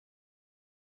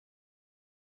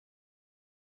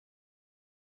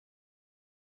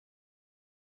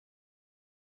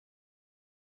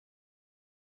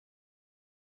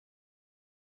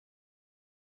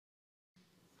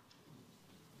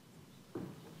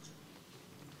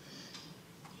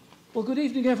Well, good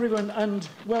evening, everyone, and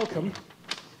welcome.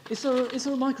 Is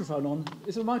there a microphone on?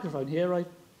 Is there a microphone here?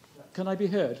 Can I be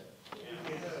heard?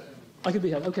 I can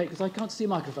be heard. Okay, because I can't see a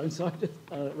microphone. So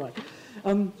right.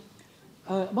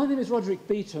 My name is Roderick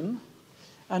Beaton,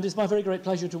 and it's my very great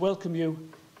pleasure to welcome you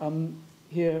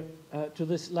here to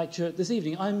this lecture this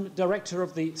evening. I'm director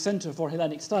of the Centre for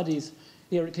Hellenic Studies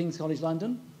here at King's College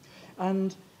London,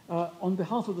 and on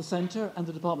behalf of the Centre and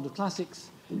the Department of Classics,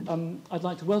 I'd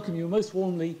like to welcome you most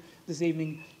warmly this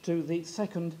evening to the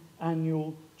second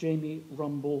annual Jamie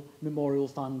Rumble Memorial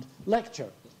Fund lecture.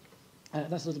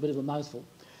 That's a little bit of a mouthful.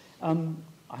 I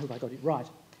hope I got it right.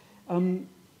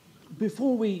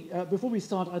 Before we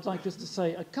start, I'd like just to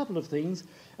say a couple of things.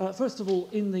 First of all,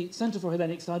 in the Centre for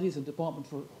Hellenic Studies and Department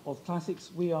of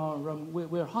Classics, we're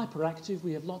hyperactive.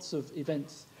 We have lots of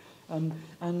events,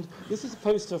 and this is a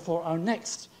poster for our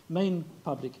next main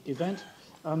public event,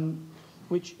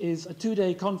 which is a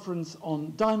two-day conference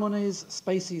on daimones,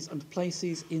 spaces and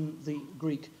places in the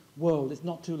Greek world. It's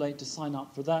not too late to sign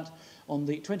up for that on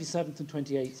the 27th and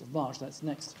 28th of March. That's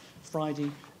next Friday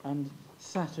and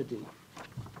Saturday.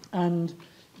 And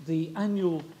the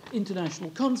annual international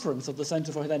conference of the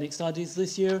Centre for Hellenic Studies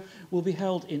this year will be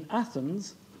held in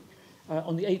Athens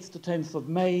on the 8th to 10th of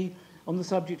May on the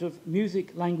subject of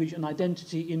music, language and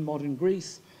identity in modern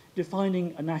Greece,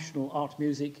 defining a national art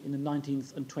music in the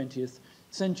 19th and 20th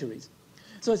centuries.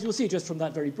 So as you'll see just from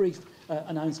that very brief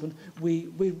announcement,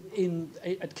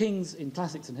 at King's in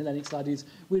Classics and Hellenic Studies,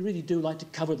 we really do like to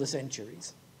cover the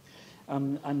centuries.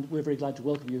 And we're very glad to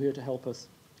welcome you here to help us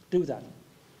do that.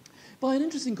 By an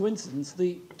interesting coincidence,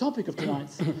 the topic of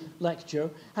tonight's lecture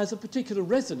has a particular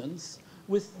resonance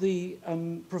with the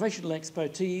professional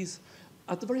expertise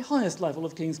at the very highest level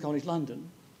of King's College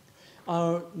London.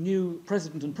 Our new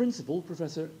president and principal,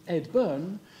 Professor Ed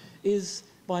Byrne, is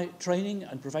by training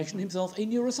and profession himself a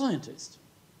neuroscientist.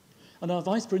 And our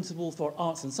vice principal for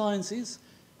arts and sciences,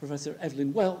 Professor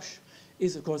Evelyn Welsh,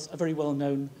 is of course a very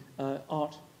well-known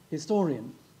art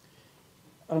historian.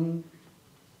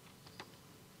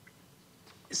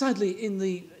 Sadly,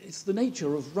 it's the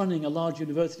nature of running a large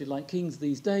university like King's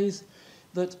these days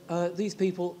that these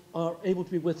people are able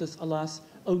to be with us, alas,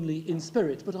 only in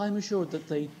spirit, but I'm assured that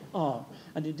they are.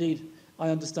 And indeed, I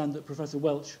understand that Professor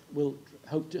Welsh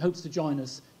hopes to join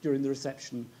us during the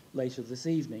reception later this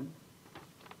evening.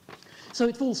 So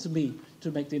it falls to me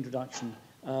to make the introduction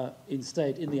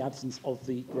instead, in the absence of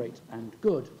the great and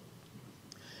good.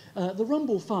 The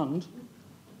Rumble Fund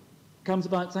comes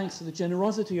about thanks to the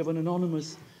generosity of an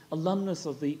anonymous alumnus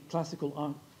of the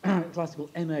classical MA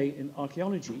in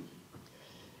archaeology.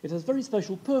 It has a very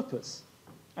special purpose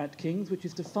at King's, which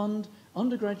is to fund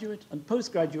undergraduate and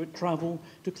postgraduate travel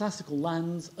to classical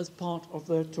lands as part of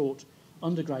their taught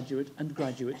undergraduate and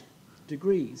graduate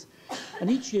degrees. And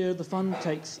each year the fund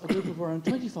takes a group of around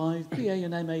 25 BA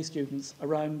and MA students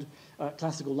around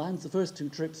classical lands. The first two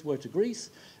trips were to Greece,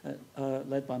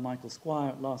 led by Michael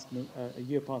Squire a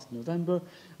year past November,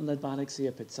 and led by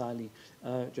Alexia Pezzali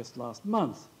just last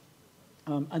month.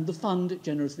 And the fund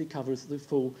generously covers the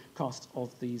full cost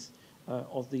of these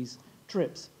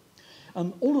trips.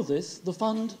 All of this, the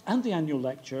fund and the annual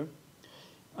lecture,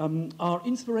 are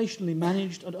inspirationally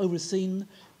managed and overseen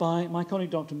by my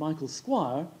colleague Dr. Michael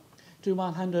Squire, to whom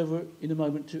I'll hand over in a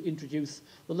moment to introduce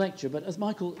the lecture. But as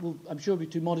Michael will, I'm sure, be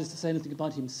too modest to say anything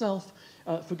about himself,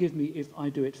 forgive me if I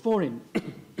do it for him.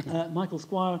 Michael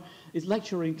Squire is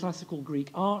lecturer in classical Greek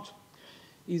art.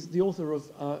 He's the author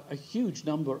of a huge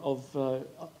number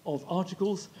of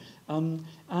articles, and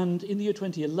in the year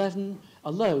 2011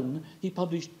 alone, he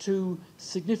published two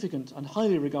significant and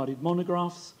highly regarded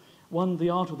monographs, one, The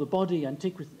Art of the Body,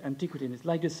 Antiquity and Its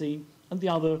Legacy, and the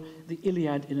other, The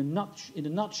Iliad in a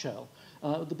Nutshell.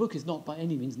 The book is not by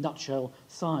any means nutshell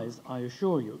sized, I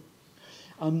assure you.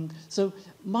 So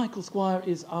Michael Squire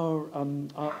is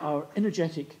our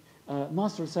energetic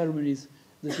Master of Ceremonies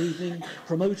this evening,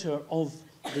 promoter of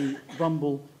the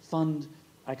Rumble Fund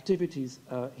activities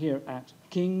here at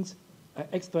King's,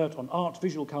 expert on art,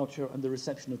 visual culture, and the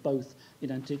reception of both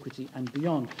in antiquity and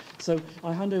beyond. So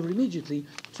I hand over immediately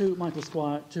to Michael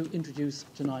Squire to introduce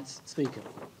tonight's speaker.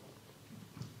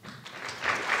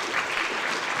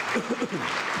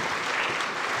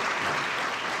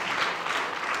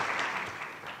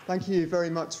 Thank you very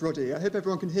much, Roddy. I hope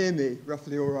everyone can hear me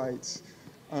roughly all right.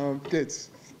 Good.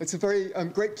 It's a very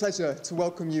great pleasure to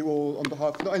welcome you all on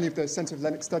behalf not only of the Centre of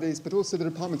Hellenic Studies, but also the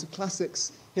Department of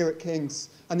Classics here at King's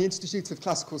and the Institute of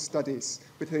Classical Studies,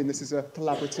 with whom this is a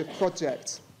collaborative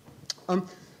project.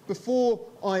 Before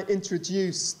I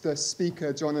introduce the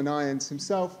speaker, John Onians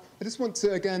himself, I just want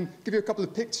to, again, give you a couple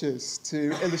of pictures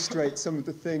to illustrate some of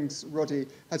the things Roddy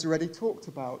has already talked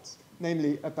about,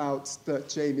 namely about the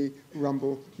Jamie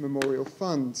Rumble Memorial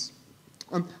Fund.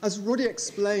 As Roddy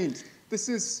explained, this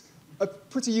is a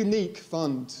pretty unique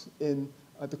fund in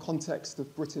the context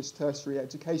of British tertiary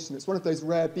education. It's one of those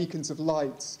rare beacons of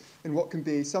light in what can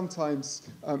be sometimes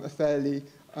a fairly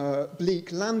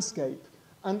bleak landscape.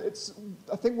 And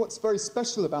I think what's very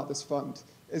special about this fund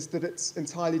is that it's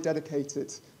entirely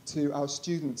dedicated to our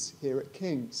students here at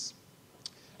King's.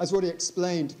 As Roddy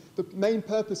explained, the main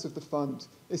purpose of the fund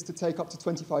is to take up to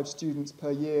 25 students per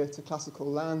year to classical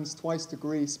lands, twice to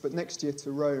Greece, but next year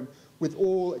to Rome, with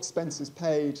all expenses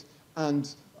paid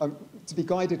and to be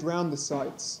guided around the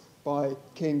sites by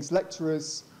King's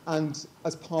lecturers and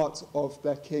as part of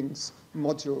their King's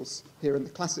modules here in the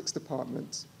Classics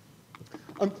department.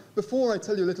 Before I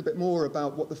tell you a little bit more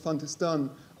about what the fund has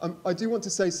done, I do want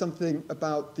to say something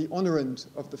about the honourand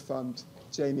of the fund,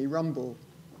 Jamie Rumble.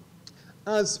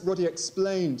 As Roddy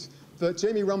explained, the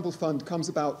Jamie Rumble Fund comes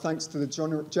about thanks to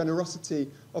the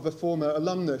generosity of a former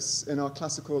alumnus in our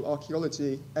classical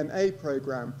archaeology MA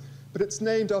programme, but it's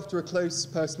named after a close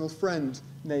personal friend,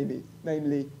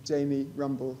 namely Jamie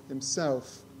Rumble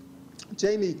himself.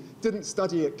 Jamie didn't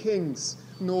study at King's,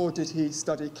 nor did he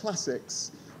study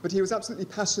classics, but he was absolutely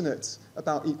passionate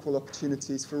about equal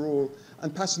opportunities for all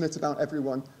and passionate about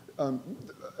everyone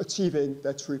achieving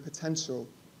their true potential,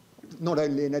 not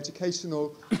only in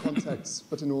educational contexts,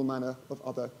 but in all manner of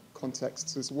other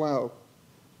contexts as well.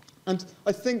 And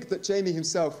I think that Jamie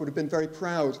himself would have been very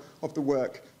proud of the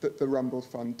work that the Rumble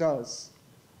Fund does.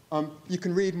 You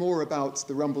can read more about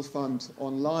the Rumble Fund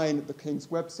online at the King's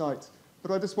website,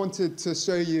 but I just wanted to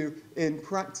show you in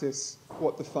practice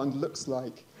what the fund looks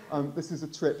like. This is a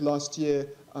trip last year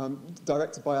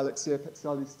directed by Alexia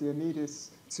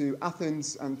Petsalis-Diamidis to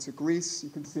Athens and to Greece. You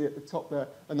can see at the top there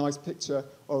a nice picture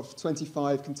of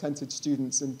 25 contented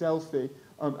students in Delphi,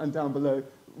 and down below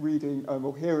reading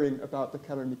or hearing about the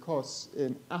Hellenic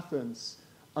in Athens.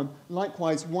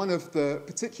 Likewise, one of the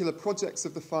particular projects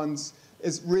of the funds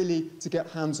is really to get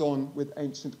hands-on with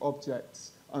ancient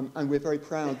objects. And we're very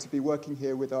proud to be working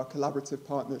here with our collaborative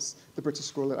partners, the British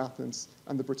School at Athens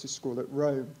and the British School at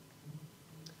Rome.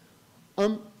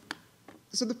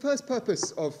 So the first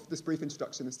purpose of this brief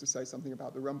introduction is to say something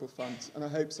about the Rumble Fund, and I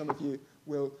hope some of you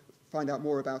will find out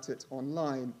more about it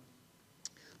online.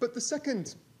 But the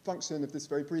second function of this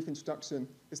very brief introduction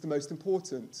is the most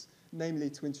important, namely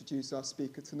to introduce our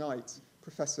speaker tonight,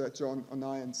 Professor John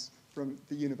Onians from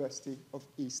the University of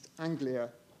East Anglia.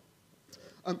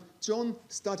 John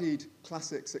studied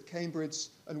classics at Cambridge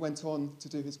and went on to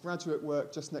do his graduate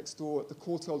work just next door at the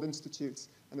Courtauld Institute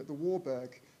and at the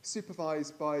Warburg,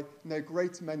 supervised by no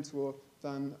greater mentor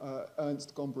than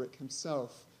Ernst Gombrich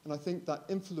himself. And I think that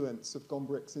influence of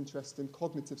Gombrich's interest in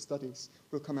cognitive studies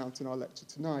will come out in our lecture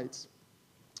tonight.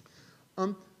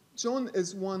 John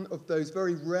is one of those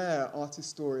very rare art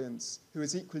historians who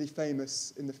is equally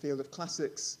famous in the field of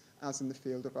classics as in the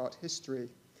field of art history.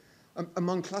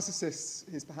 Among classicists,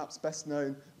 he's perhaps best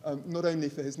known not only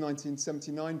for his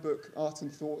 1979 book, Art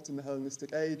and Thought in the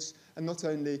Hellenistic Age, and not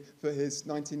only for his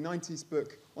 1990s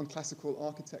book on classical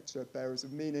architecture, Bearers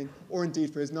of Meaning, or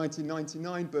indeed for his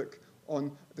 1999 book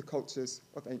on the cultures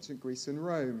of ancient Greece and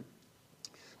Rome.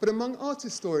 But among art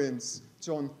historians,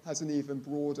 John has an even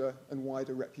broader and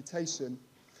wider reputation.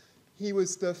 He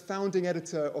was the founding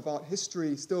editor of Art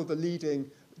History, still the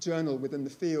leading journal within the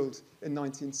field, in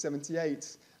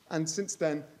 1978, and since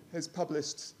then has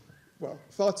published, well,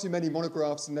 far too many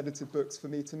monographs and edited books for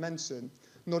me to mention,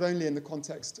 not only in the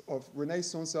context of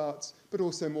Renaissance art, but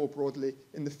also more broadly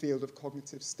in the field of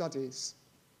cognitive studies.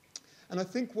 And I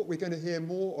think what we're going to hear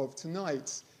more of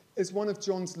tonight is one of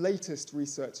John's latest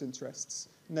research interests,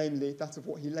 namely that of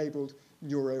what he labelled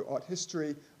neuro-art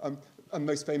history, and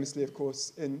most famously, of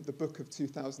course, in the book of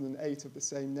 2008 of the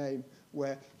same name,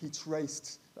 where he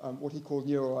traced what he called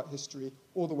neuro-art history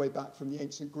all the way back from the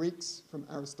ancient Greeks, from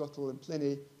Aristotle and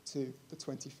Pliny, to the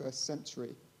 21st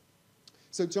century.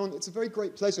 So, John, it's a very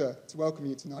great pleasure to welcome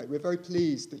you tonight. We're very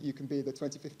pleased that you can be the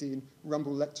 2015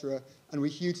 Rumble Lecturer, and we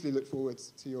hugely look forward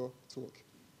to your talk.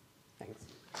 Thanks.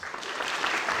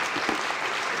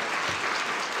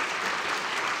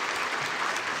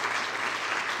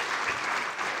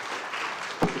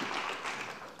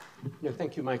 No,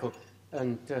 thank you, Michael,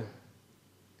 and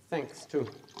thanks to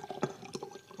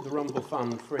the Rumble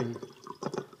Fund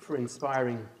for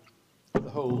inspiring the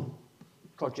whole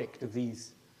project of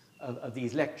these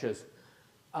lectures.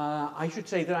 I should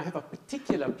say that I have a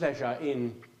particular pleasure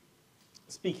in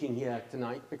speaking here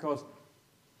tonight because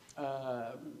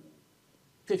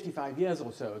 55 years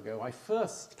or so ago, I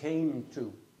first came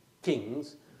to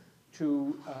kings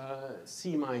to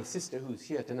see my sister, who's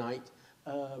here tonight,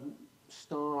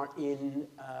 star in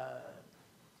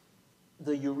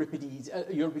the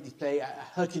Euripides play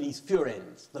Hercules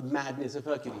Furens, The Madness of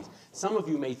Hercules. Some of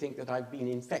you may think that I've been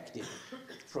infected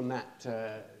from that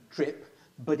trip,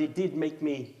 but it did make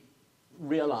me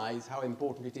realize how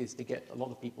important it is to get a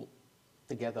lot of people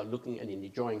together looking and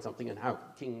enjoying something, and how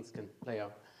kings can play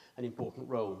an important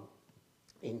role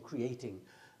in creating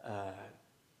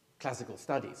classical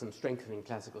studies and strengthening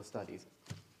classical studies.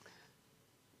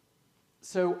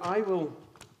 So I will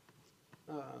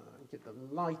get the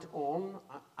light on.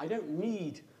 I don't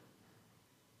need...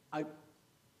 do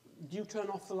you turn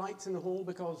off the lights in the hall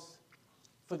because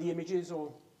for the images,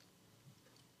 or...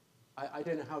 I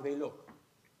don't know how they look.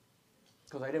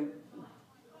 Because I don't...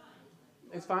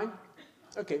 It's fine?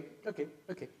 Okay.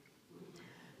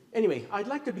 Anyway, I'd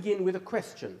like to begin with a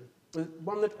question,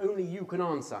 one that only you can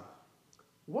answer.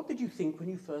 What did you think when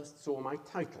you first saw my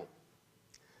title?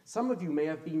 Some of you may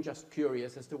have been just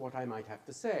curious as to what I might have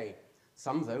to say.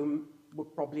 Some, though, were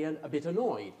probably a bit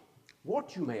annoyed.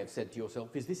 What you may have said to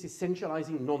yourself is this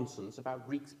essentializing nonsense about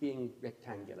Greeks being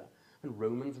rectangular and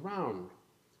Romans round.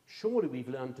 Surely we've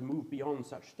learned to move beyond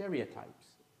such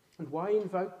stereotypes. And why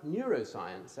invoke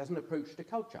neuroscience as an approach to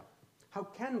culture? How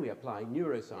can we apply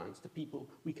neuroscience to people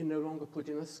we can no longer put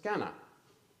in a scanner?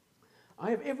 I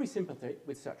have every sympathy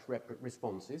with such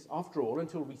responses. After all,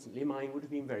 until recently, mine would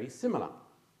have been very similar.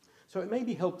 So it may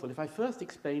be helpful if I first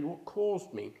explain what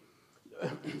caused me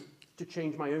to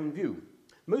change my own view.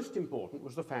 Most important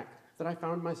was the fact that I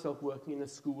found myself working in a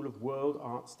school of world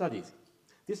art studies.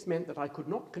 This meant that I could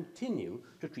not continue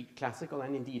to treat classical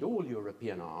and indeed all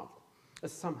European art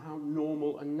as somehow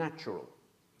normal and natural.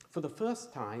 For the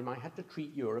first time, I had to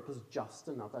treat Europe as just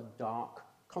another dark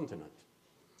continent,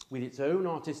 with its own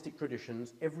artistic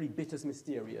traditions every bit as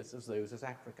mysterious as those of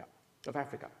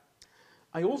Africa.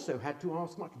 I also had to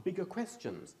ask much bigger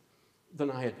questions than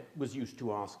I was used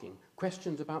to asking,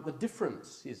 questions about the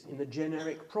differences in the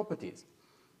generic properties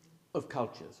of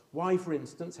cultures. Why, for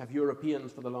instance, have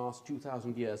Europeans for the last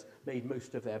 2,000 years made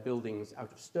most of their buildings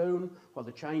out of stone, while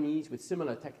the Chinese, with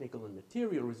similar technical and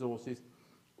material resources,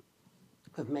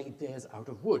 have made theirs out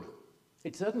of wood?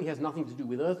 It certainly has nothing to do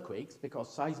with earthquakes,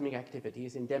 because seismic activity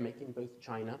is endemic in both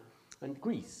China and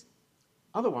Greece.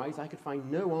 Otherwise, I could find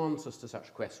no answers to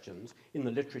such questions in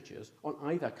the literatures on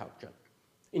either culture.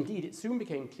 Indeed, it soon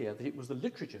became clear that it was the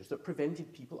literatures that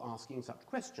prevented people asking such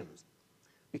questions.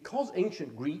 Because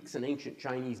ancient Greeks and ancient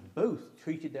Chinese both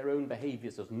treated their own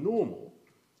behaviors as normal,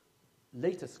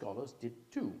 later scholars did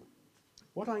too.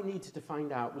 What I needed to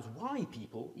find out was why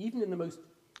people, even in the most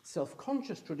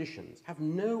self-conscious traditions, have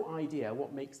no idea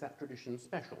what makes that tradition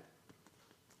special.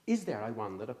 Is there, I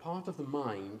wondered, a part of the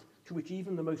mind to which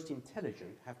even the most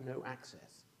intelligent have no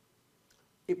access?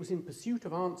 It was in pursuit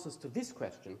of answers to this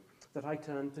question that I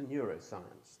turned to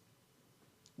neuroscience.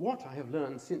 What I've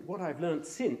learned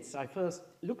since I first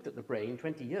looked at the brain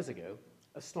 20 years ago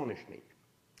astonished me.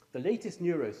 The latest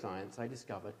neuroscience I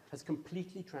discovered has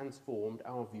completely transformed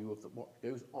our view of what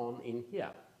goes on in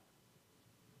here.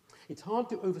 It's hard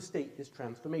to overstate this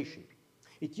transformation.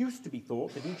 It used to be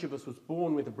thought that each of us was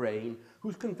born with a brain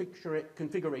whose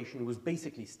configuration was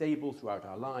basically stable throughout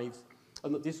our lives,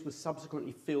 and that this was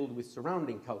subsequently filled with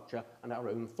surrounding culture and our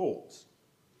own thoughts.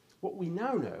 What we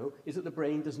now know is that the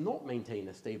brain does not maintain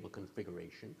a stable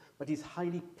configuration, but is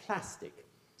highly plastic.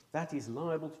 That is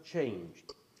liable to change,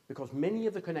 because many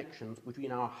of the connections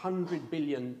between our 100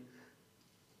 billion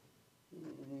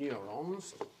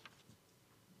neurons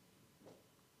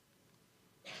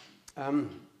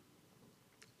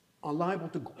are liable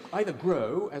to either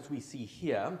grow, as we see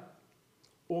here,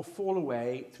 or fall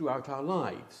away throughout our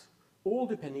lives, all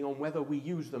depending on whether we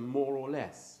use them more or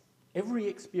less. Every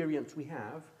experience we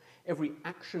have, every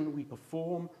action we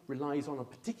perform relies on a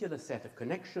particular set of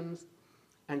connections,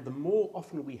 and the more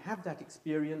often we have that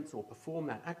experience or perform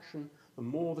that action, the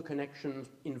more the connections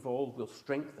involved will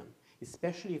strengthen,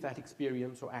 especially if that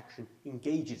experience or action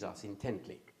engages us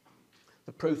intently.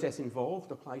 The process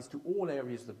involved applies to all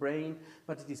areas of the brain,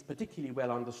 but it is particularly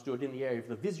well understood in the area of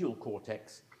the visual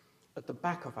cortex at the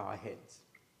back of our heads.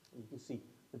 You can see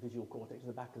the visual cortex at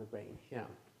the back of the brain here.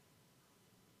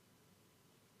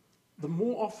 The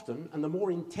more often and the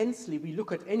more intensely we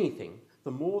look at anything,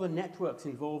 the more the networks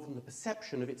involved in the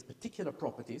perception of its particular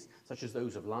properties, such as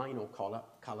those of line or color,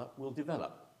 will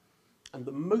develop. And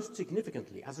the most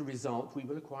significantly, as a result, we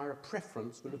will acquire a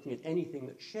preference for looking at anything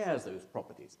that shares those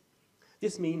properties.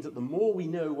 This means that the more we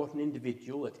know what an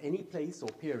individual at any place or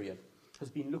period has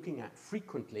been looking at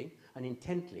frequently and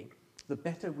intently, the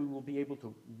better we will be able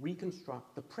to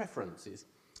reconstruct the preferences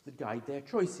that guide their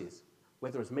choices,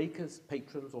 whether as makers,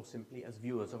 patrons, or simply as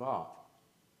viewers of art.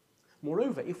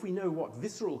 Moreover, if we know what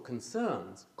visceral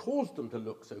concerns caused them to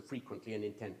look so frequently and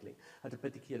intently at a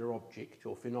particular object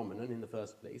or phenomenon in the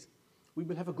first place, we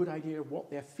will have a good idea of what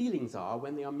their feelings are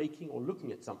when they are making or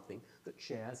looking at something that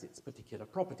shares its particular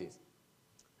properties.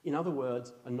 In other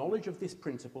words, a knowledge of this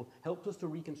principle helps us to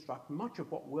reconstruct much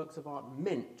of what works of art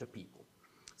meant to people,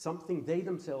 something they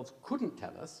themselves couldn't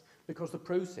tell us because the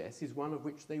process is one of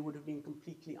which they would have been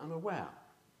completely unaware.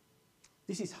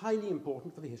 This is highly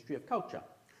important for the history of culture.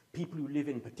 People who live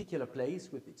in a particular place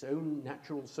with its own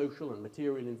natural, social, and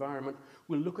material environment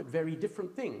will look at very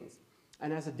different things,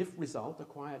 and as a result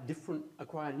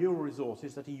acquire neural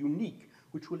resources that are unique,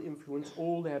 which will influence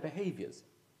all their behaviors.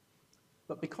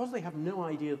 But because they have no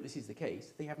idea that this is the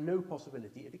case, they have no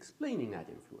possibility of explaining that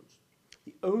influence.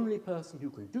 The only person who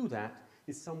can do that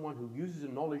is someone who uses a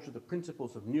knowledge of the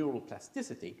principles of neural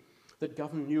plasticity that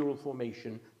govern neural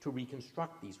formation to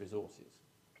reconstruct these resources.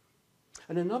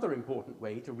 And another important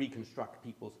way to reconstruct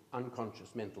people's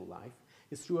unconscious mental life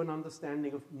is through an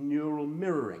understanding of neural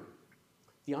mirroring.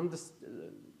 The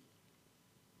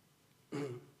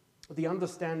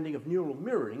understanding of neural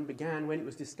mirroring began when it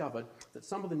was discovered that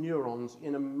some of the neurons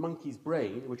in a monkey's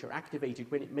brain, which are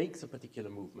activated when it makes a particular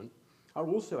movement, are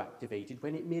also activated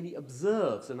when it merely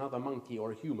observes another monkey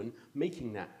or a human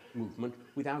making that movement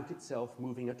without itself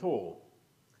moving at all.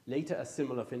 Later, a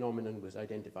similar phenomenon was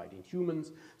identified in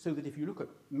humans, so that if you look at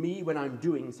me when I'm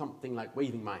doing something like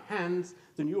waving my hands,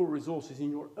 the neural resources in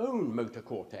your own motor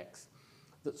cortex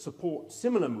that support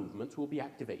similar movements will be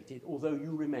activated, although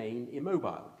you remain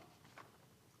immobile.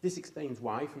 This explains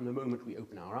why, from the moment we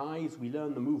open our eyes, we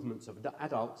learn the movements of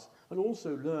adults and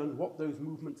also learn what those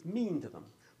movements mean to them,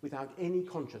 without any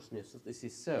consciousness that this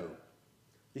is so.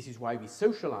 This is why we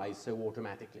socialize so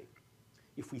automatically.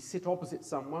 If we sit opposite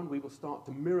someone, we will start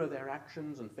to mirror their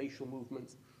actions and facial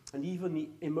movements, and even the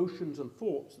emotions and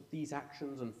thoughts that these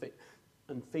actions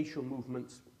and facial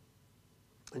movements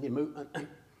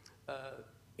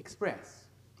express.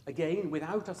 Again,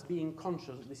 without us being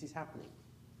conscious that this is happening.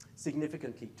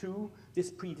 Significantly, too,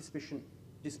 this predisposition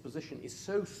is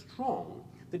so strong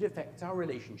that it affects our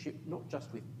relationship not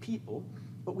just with people,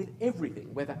 but with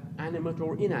everything, whether animate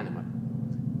or inanimate.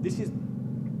 This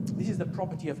is the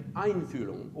property of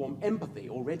Einfühlung, or empathy,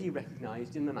 already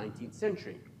recognized in the 19th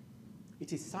century.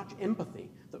 It is such empathy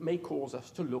that may cause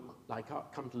us to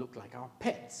come to look like our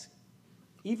pets.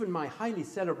 Even my highly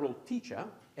cerebral teacher,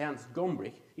 Ernst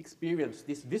Gombrich, experienced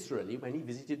this viscerally when he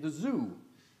visited the zoo.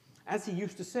 As he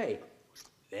used to say,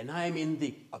 "When I'm in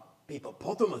the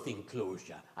hippopotamus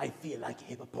enclosure, I feel like a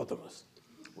hippopotamus.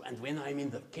 And when I'm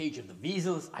in the cage of the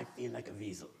weasels, I feel like a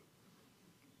weasel."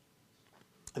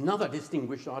 Another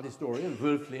distinguished art historian,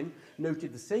 Wölfflin,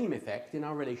 noted the same effect in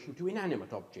our relation to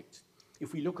inanimate objects.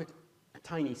 If we look at a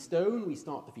tiny stone, we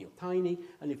start to feel tiny,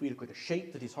 and if we look at a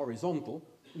shape that is horizontal,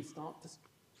 we start to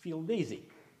feel lazy.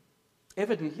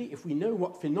 Evidently, if we know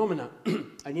what phenomena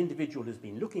an individual has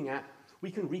been looking at, we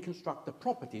can reconstruct the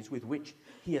properties with which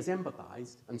he has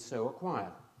empathized and so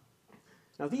acquired.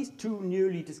 Now, these two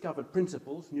newly discovered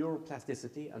principles,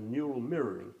 neuroplasticity and neural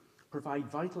mirroring, provide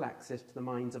vital access to the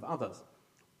minds of others,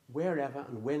 wherever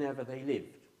and whenever they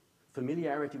lived.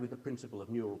 Familiarity with the principle of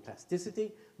neural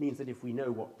plasticity means that if we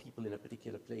know what people in a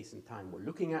particular place and time were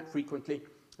looking at frequently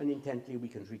and intently, we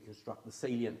can reconstruct the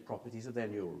salient properties of their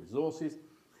neural resources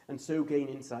and so gain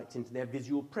insights into their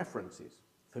visual preferences.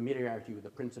 Familiarity with the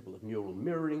principle of neural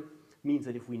mirroring means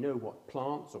that if we know what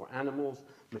plants or animals,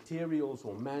 materials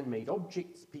or man-made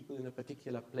objects people in a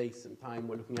particular place and time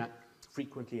were looking at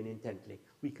frequently and intently,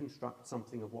 we construct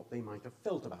something of what they might have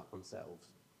felt about themselves.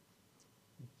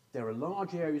 There are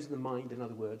large areas of the mind, in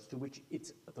other words, to which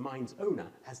the mind's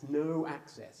owner has no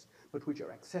access, but which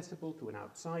are accessible to an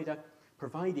outsider,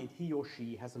 provided he or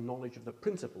she has a knowledge of the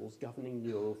principles governing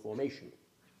neural formation.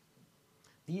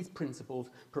 These principles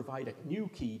provide a new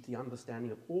key to the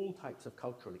understanding of all types of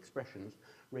cultural expressions,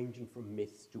 ranging from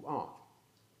myths to art.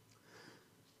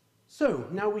 So,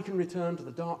 now we can return to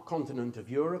the dark continent of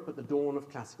Europe at the dawn of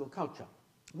classical culture.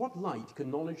 What light can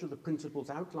knowledge of the principles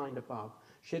outlined above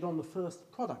shed on the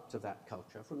first products of that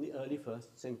culture from the early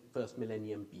first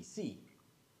millennium BC?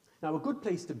 Now, a good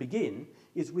place to begin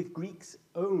is with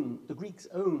the Greeks'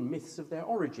 own myths of their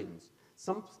origins,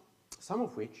 some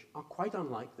of which are quite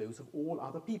unlike those of all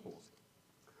other peoples.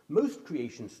 Most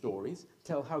creation stories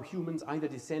tell how humans either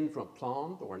descend from a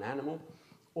plant or an animal,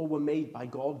 or were made by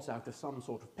gods out of some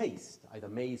sort of paste, either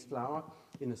maize flour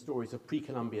in the stories of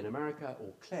pre-Columbian America,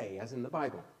 or clay, as in the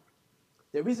Bible.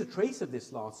 There is a trace of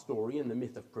this last story in the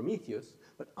myth of Prometheus,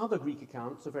 but other Greek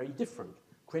accounts are very different,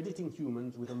 crediting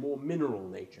humans with a more mineral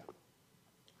nature.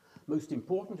 Most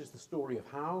important is the story of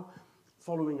how,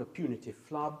 following a punitive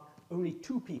flood, only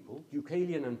two people,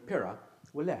 Deucalion and Pyrrha,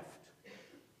 were left.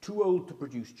 Too old to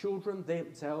produce children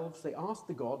themselves, they asked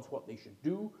the gods what they should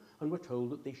do and were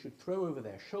told that they should throw over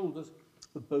their shoulders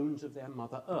the bones of their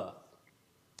mother Earth.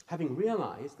 Having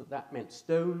realized that that meant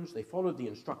stones, they followed the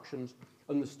instructions,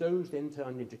 and the stones then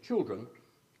turned into children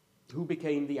who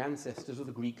became the ancestors of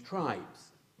the Greek tribes.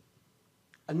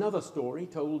 Another story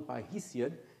told by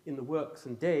Hesiod in the Works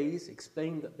and Days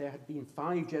explained that there had been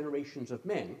 5 generations of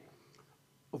men,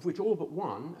 of which all but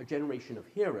one, a generation of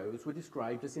heroes, were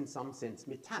described as in some sense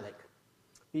metallic,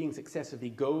 being successively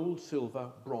gold, silver,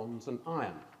 bronze, and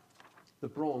iron, the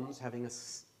bronze having a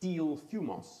steel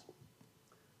thumos.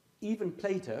 Even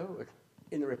Plato,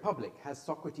 in the Republic, has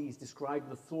Socrates describe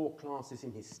the 4 classes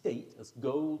in his state as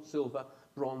gold, silver,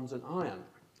 bronze, and iron,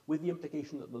 with the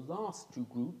implication that the last 2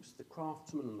 groups, the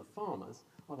craftsmen and the farmers,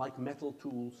 are like metal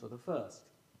tools for the first.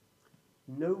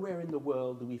 Nowhere in the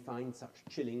world do we find such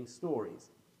chilling stories.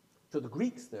 To the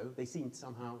Greeks, though, they seemed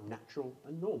somehow natural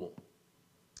and normal.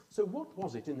 So what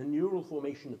was it in the neural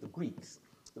formation of the Greeks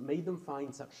that made them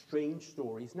find such strange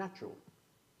stories natural?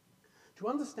 To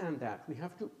understand that, we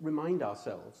have to remind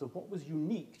ourselves of what was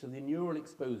unique to the neural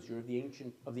exposure of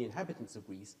the inhabitants of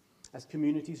Greece as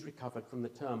communities recovered from the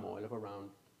turmoil of around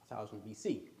 1000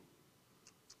 BC.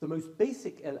 The most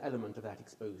basic element of that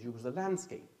exposure was the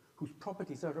landscape, whose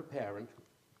properties are apparent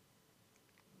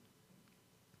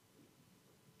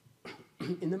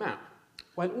in the map.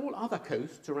 While all other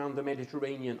coasts around the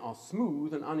Mediterranean are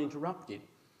smooth and uninterrupted,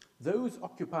 those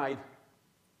occupied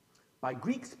by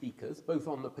Greek speakers, both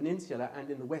on the peninsula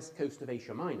and in the west coast of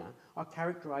Asia Minor, are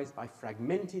characterized by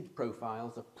fragmented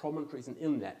profiles of promontories and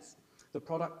inlets, the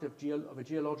product of a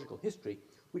geological history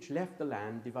which left the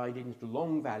land divided into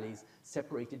long valleys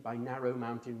separated by narrow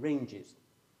mountain ranges.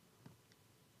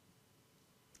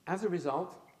 As a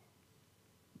result,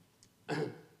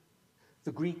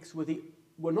 the Greeks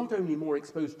were not only more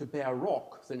exposed to bare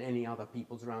rock than any other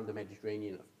peoples around the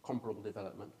Mediterranean of comparable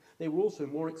development, they were also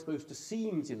more exposed to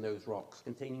seams in those rocks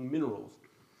containing minerals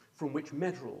from which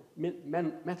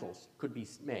metals could be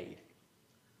made.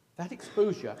 That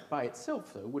exposure by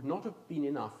itself, though, would not have been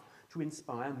enough to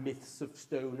inspire myths of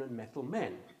stone and metal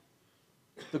men.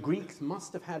 The Greeks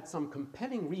must have had some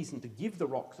compelling reason to give the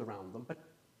rocks around them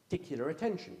particular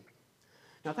attention.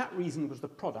 Now, that reason was the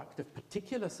product of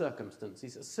particular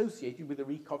circumstances associated with the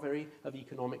recovery of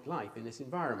economic life in this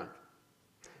environment.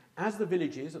 As the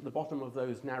villages at the bottom of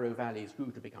those narrow valleys grew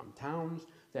to become towns,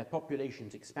 their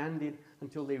populations expanded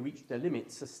until they reached their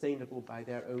limits sustainable by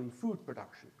their own food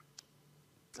production.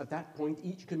 At that point,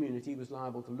 each community was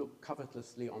liable to look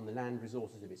covetously on the land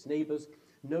resources of its neighbors,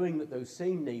 knowing that those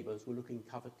same neighbors were looking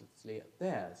covetously at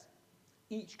theirs.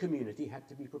 Each community had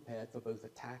to be prepared for both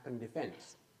attack and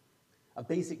defense. A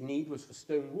basic need was for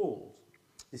stone walls,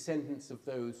 descendants of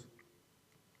those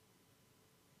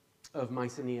of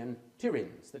Mycenaean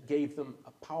Tyrians, that gave them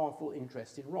a powerful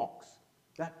interest in rocks.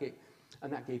 That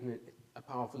gave them a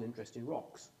powerful interest in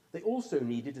rocks. They also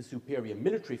needed a superior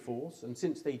military force, and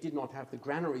since they did not have the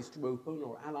granaries to open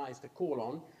or allies to call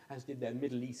on, as did their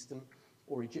Middle Eastern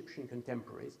or Egyptian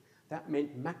contemporaries, that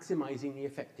meant maximizing the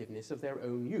effectiveness of their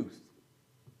own youth.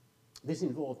 This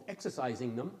involved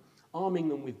exercising them, arming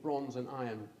them with bronze and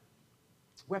iron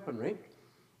weaponry,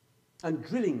 and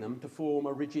drilling them to form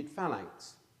a rigid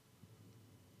phalanx,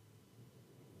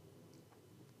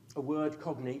 a word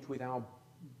cognate with our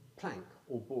plank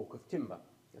or balk of timber.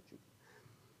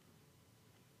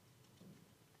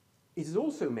 It has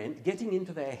also meant getting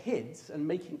into their heads and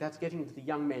getting into the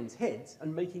young men's heads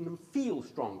and making them feel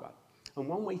stronger. And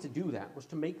one way to do that was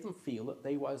to make them feel that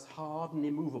they were as hard and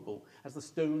immovable as the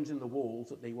stones in the walls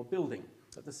that they were building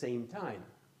at the same time.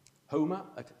 Homer,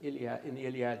 in the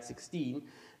Iliad 16,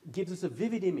 gives us a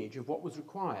vivid image of what was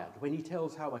required when he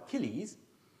tells how Achilles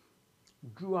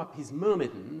drew up his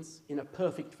myrmidons in a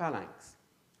perfect phalanx.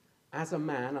 As a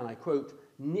man, and I quote,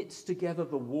 knits together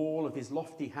the wall of his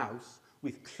lofty house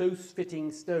with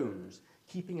close-fitting stones,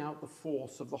 keeping out the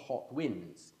force of the hot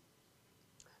winds.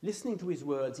 Listening to his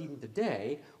words even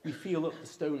today, we feel that the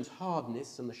stone's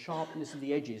hardness and the sharpness of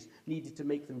the edges needed to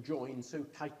make them join so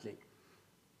tightly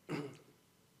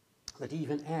that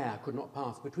even air could not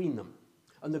pass between them.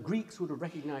 And the Greeks would have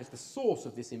recognized the source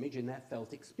of this image in their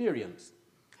felt experience.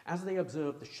 As they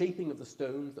observed the shaping of the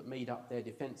stones that made up their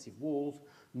defensive walls,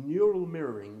 neural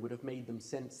mirroring would have made them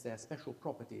sense their special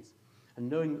properties, and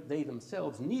knowing that they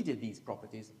themselves needed these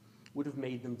properties would have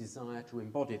made them desire to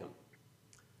embody them.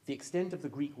 The extent of the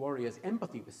Greek warriors'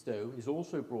 empathy with stone is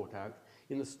also brought out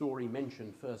in the story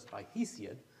mentioned first by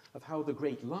Hesiod of how the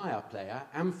great lyre player,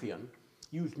 Amphion,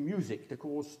 used music to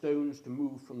cause stones to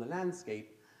move from the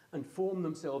landscape and form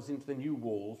themselves into the new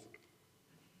walls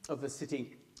of the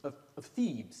city of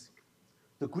Thebes.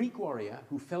 The Greek warrior,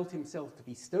 who felt himself to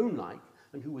be stone-like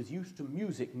and who was used to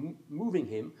music moving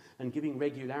him and giving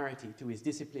regularity to his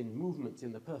disciplined movements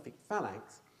in the perfect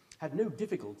phalanx, had no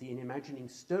difficulty in imagining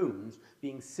stones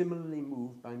being similarly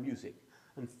moved by music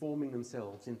and forming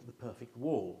themselves into the perfect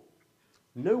wall.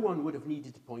 No one would have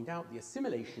needed to point out the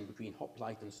assimilation between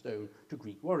hoplite and stone to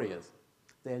Greek warriors.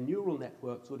 Their neural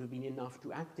networks would have been enough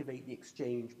to activate the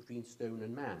exchange between stone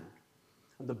and man.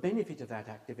 And the benefit of that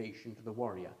activation to the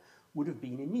warrior would have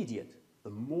been immediate. The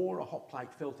more a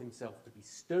hoplite felt himself to be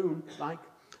stone-like,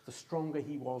 the stronger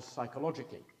he was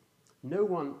psychologically. No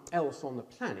one else on the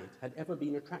planet had ever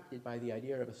been attracted by the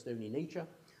idea of a stony nature,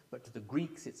 but to the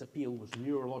Greeks its appeal was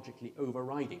neurologically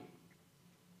overriding.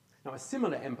 Now, a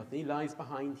similar empathy lies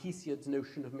behind Hesiod's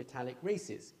notion of metallic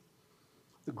races.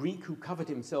 The Greek who covered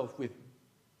himself with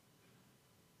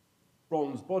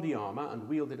bronze body armor and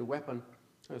wielded a weapon,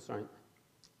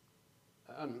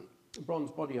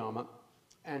 bronze body armor,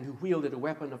 and who wielded a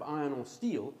weapon of iron or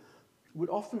steel, would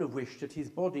often have wished that his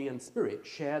body and spirit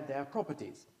shared their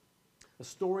properties. A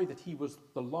story that he was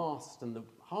the last and the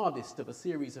hardest of a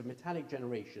series of metallic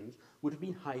generations would have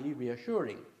been highly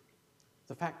reassuring.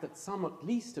 The fact that some at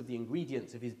least of the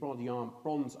ingredients of his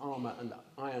bronze armor and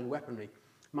iron weaponry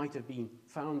might have been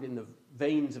found in the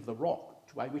veins of the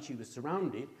rock by which he was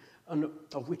surrounded, and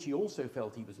of which he also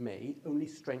felt he was made, only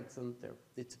strengthened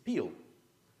its appeal.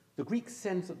 The Greeks'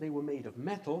 sense that they were made of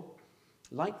metal,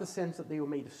 like the sense that they were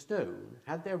made of stone,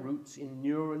 had their roots in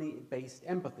neurally based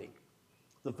empathy.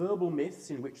 The verbal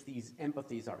myths in which these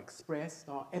empathies are expressed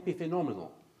are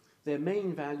epiphenomenal. Their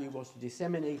main value was to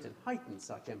disseminate and heighten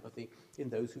such empathy in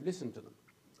those who listened to them.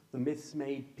 The myths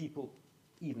made people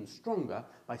even stronger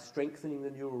by strengthening the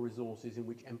neural resources in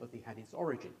which empathy had its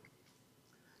origin.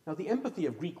 Now, the empathy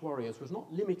of Greek warriors was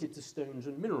not limited to stones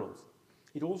and minerals.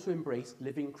 It also embraced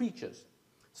living creatures.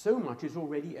 So much is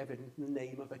already evident in the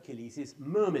name of Achilles'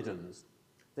 Myrmidons.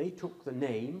 They took the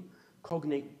name,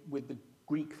 cognate with the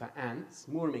Greek for ants,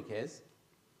 myrmikes,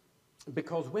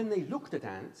 because when they looked at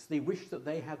ants, they wished that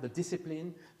they had their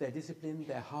discipline,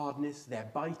 their hardness, their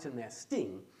bite and their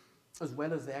sting, as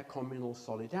well as their communal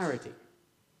solidarity.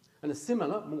 And a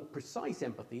similar, more precise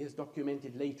empathy is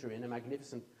documented later in a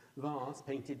magnificent vase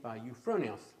painted by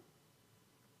Euphronios.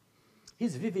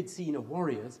 His vivid scene of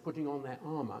warriors putting on their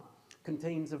armor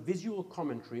contains a visual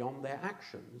commentary on their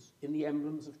actions in the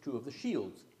emblems of two of the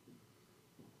shields.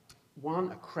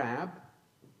 One a crab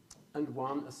and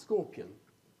one a scorpion.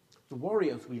 The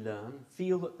warriors, we learn,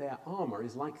 feel that their armor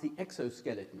is like the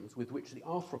exoskeletons with which the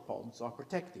arthropods are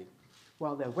protected,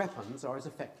 while their weapons are as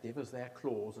effective as their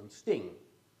claws and sting.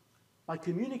 By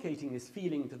communicating this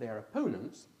feeling to their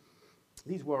opponents,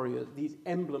 these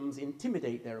emblems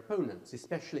intimidate their opponents,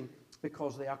 especially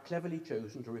because they are cleverly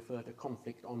chosen to refer to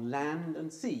conflict on land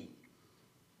and sea,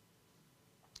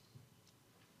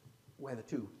 where the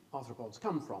two arthropods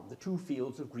come from, the two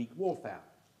fields of Greek warfare.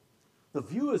 The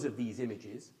viewers of these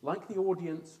images, like the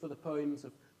audience for the poems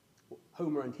of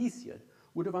Homer and Hesiod,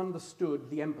 would have understood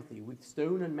the empathy with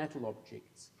stone and metal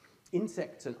objects,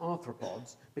 insects and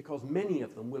arthropods, because many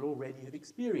of them will already have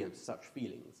experienced such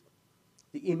feelings.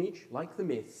 The image, like the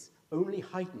myths, only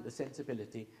heightened the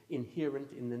sensibility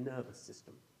inherent in the nervous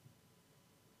system.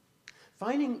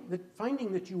 Finding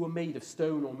that you were made of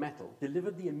stone or metal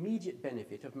delivered the immediate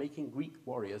benefit of making Greek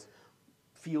warriors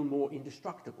feel more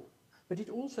indestructible, but it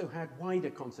also had wider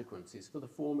consequences for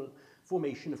the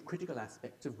formation of critical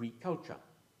aspects of Greek culture.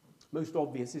 Most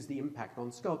obvious is the impact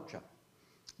on sculpture.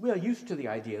 We are used to the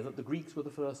idea that the Greeks were the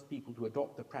first people to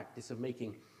adopt the practice of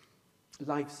making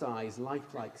life-size,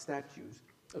 lifelike statues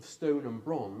of stone and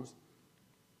bronze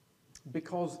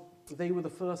because they were the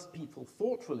first people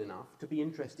thoughtful enough to be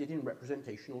interested in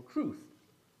representational truth.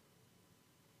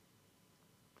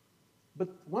 But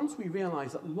once we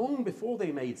realize that long before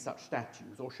they made such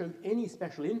statues or showed any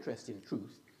special interest in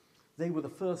truth, they were the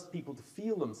first people to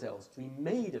feel themselves to be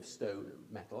made of stone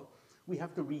and metal, we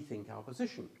have to rethink our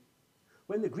position.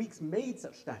 When the Greeks made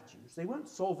such statues, they weren't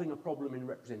solving a problem in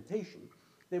representation,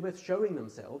 they were showing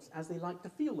themselves as they like to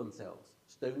feel themselves,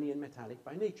 stony and metallic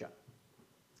by nature.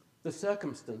 The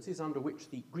circumstances under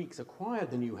which the Greeks acquired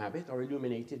the new habit are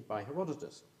illuminated by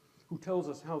Herodotus, who tells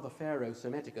us how the pharaoh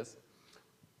Psammetichus,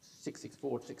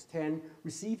 664-610,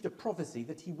 received a prophecy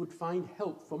that he would find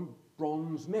help from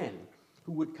bronze men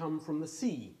who would come from the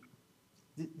sea.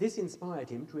 This inspired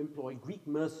him to employ Greek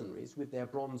mercenaries with their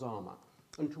bronze armor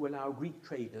and to allow Greek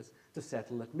traders to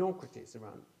settle at Naucratis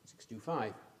around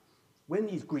 625. When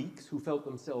these Greeks, who felt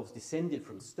themselves descended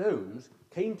from stones,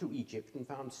 came to Egypt and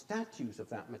found statues of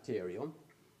that material,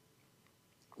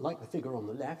 like the figure on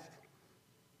the left,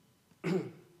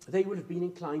 they would have been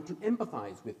inclined to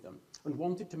empathize with them and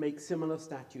wanted to make similar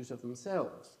statues of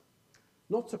themselves.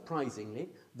 Not surprisingly,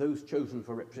 those chosen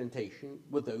for representation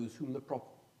were those whom the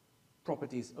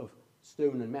properties of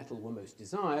stone and metal were most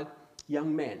desired: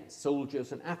 young men,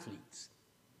 soldiers, and athletes.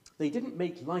 They didn't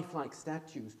make lifelike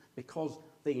statues because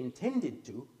they intended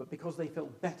to, but because they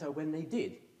felt better when they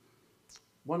did.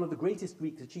 One of the greatest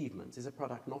Greek achievements is a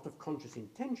product not of conscious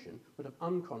intention, but of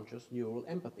unconscious neural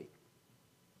empathy.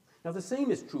 Now, the same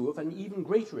is true of an even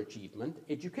greater achievement,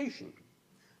 education.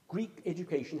 Greek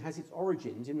education has its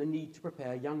origins in the need to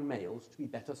prepare young males to be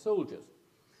better soldiers.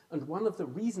 And one of the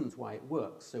reasons why it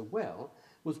works so well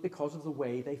was because of the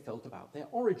way they felt about their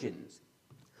origins.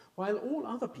 While all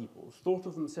other peoples thought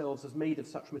of themselves as made of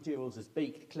such materials as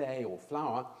baked clay or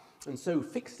flour, and so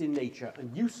fixed in nature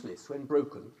and useless when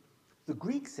broken, the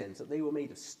Greek sense that they were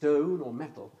made of stone or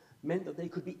metal meant that they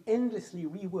could be endlessly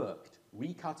reworked,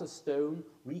 recut as stone,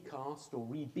 recast, or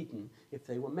rebeaten if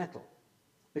they were metal.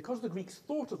 Because the Greeks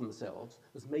thought of themselves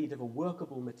as made of a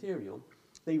workable material,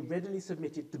 they readily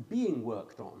submitted to being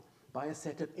worked on by a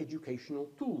set of educational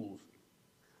tools.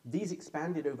 These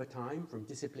expanded over time from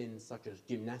disciplines such as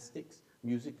gymnastics,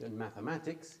 music, and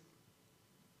mathematics,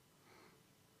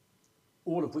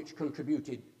 all of which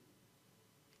contributed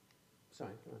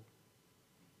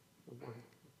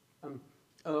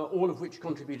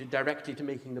directly to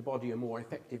making the body a more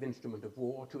effective instrument of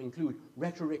war, to include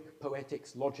rhetoric,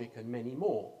 poetics, logic, and many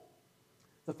more.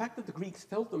 The fact that the Greeks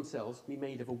felt themselves to be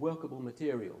made of a workable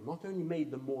material not only made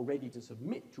them more ready to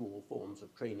submit to all forms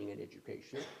of training and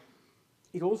education,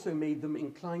 it also made them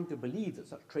inclined to believe that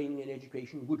such training and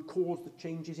education would cause the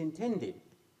changes intended.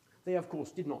 They, of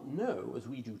course, did not know, as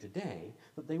we do today,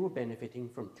 that they were benefiting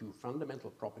from two fundamental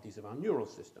properties of our neural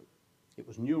system. It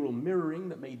was neural mirroring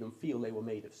that made them feel they were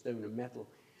made of stone and metal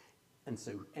and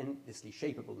so endlessly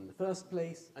shapeable in the first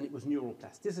place, and it was neural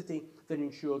plasticity that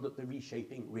ensured that the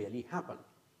reshaping really happened.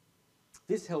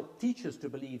 This helped teachers to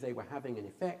believe they were having an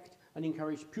effect and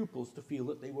encouraged pupils to feel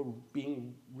that they were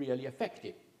being really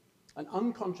effective. An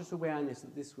unconscious awareness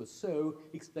that this was so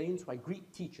explains why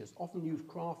Greek teachers often use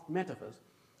craft metaphors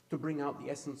to bring out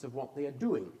the essence of what they are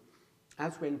doing,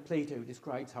 as when Plato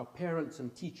describes how parents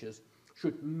and teachers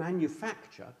should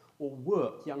manufacture or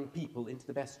work young people into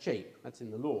the best shape. That's in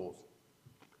the Laws.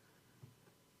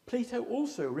 Plato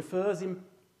also refers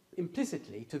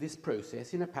implicitly to this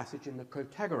process in a passage in the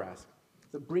Protagoras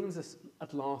that brings us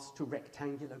at last to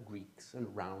rectangular Greeks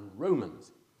and round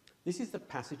Romans. This is the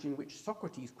passage in which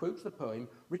Socrates quotes the poem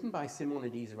written by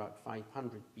Simonides about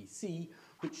 500 BC,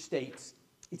 which states,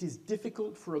 "It is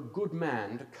difficult for a good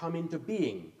man to come into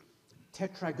being,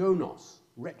 tetragonos,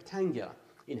 rectangular,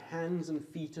 in hands and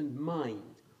feet and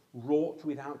mind, wrought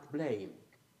without blame."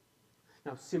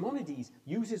 Now, Simonides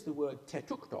uses the word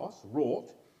tetuktos,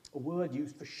 wrought, a word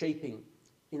used for shaping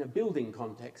in a building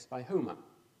context by Homer.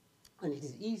 And it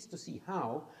is easy to see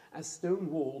how, as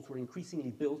stone walls were increasingly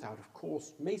built out of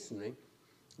coarse masonry,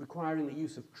 requiring the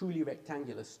use of truly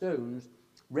rectangular stones,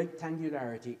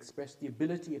 rectangularity expressed the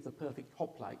ability of the perfect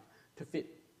hoplite to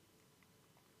fit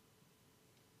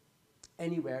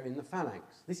anywhere in the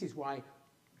phalanx. This is why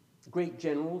great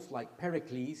generals like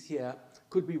Pericles here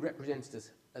could be represented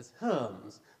as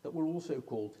herms that were also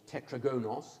called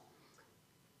tetragonos,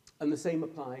 and the same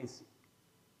applies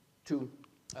to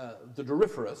the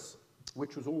Doryphorus,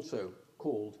 which was also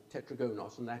called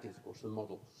tetragonos, and that is, of course, the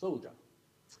model soldier.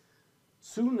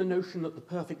 Soon the notion that the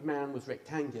perfect man was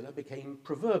rectangular became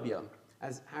proverbial,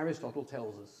 as Aristotle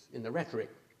tells us in the Rhetoric.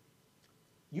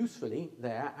 Usefully,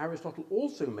 there, Aristotle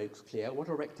also makes clear what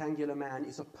a rectangular man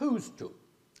is opposed to,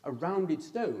 a rounded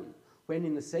stone, when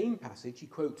in the same passage he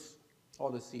quotes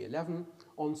Odyssey 11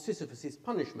 on Sisyphus's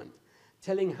punishment,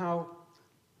 telling how,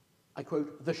 I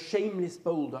quote, "the shameless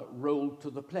boulder rolled to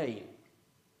the plain."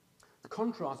 The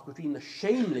contrast between the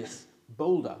shameless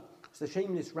boulder, the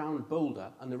shameless round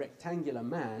boulder, and the rectangular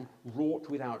man wrought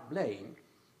without blame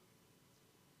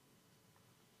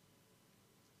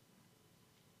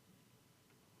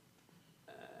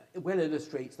well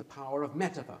illustrates the power of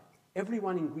metaphor.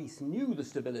 Everyone in Greece knew the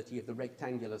stability of the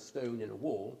rectangular stone in a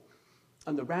wall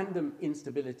and the random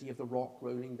instability of the rock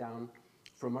rolling down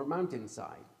from a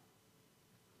mountainside.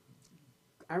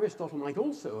 Aristotle might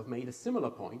also have made a similar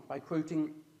point by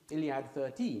quoting Iliad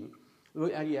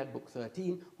Book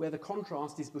 13, where the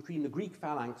contrast is between the Greek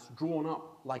phalanx drawn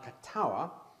up like a tower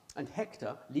and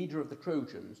Hector, leader of the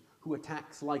Trojans, who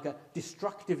attacks like a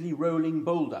destructively rolling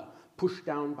boulder pushed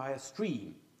down by a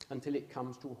stream until it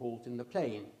comes to a halt in the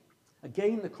plain.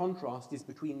 Again, the contrast is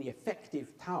between the effective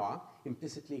tower,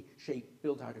 implicitly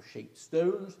built out of shaped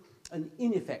stones, and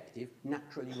ineffective,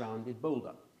 naturally rounded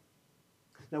boulder.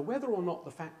 Now, whether or not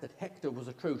the fact that Hector was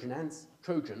a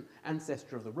Trojan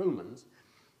ancestor of the Romans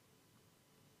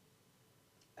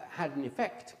had an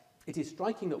effect, it is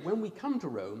striking that when we come to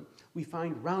Rome, we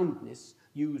find roundness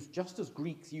used just as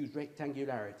Greeks used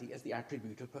rectangularity as the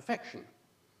attribute of perfection.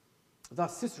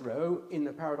 Thus, Cicero, in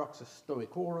the Paradoxus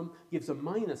Stoicorum, gives a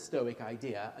minor Stoic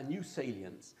idea a new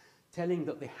salience, telling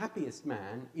that the happiest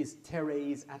man is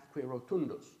teres atque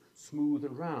rotundus, smooth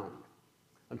and round.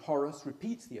 And Horace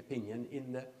repeats the opinion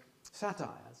in the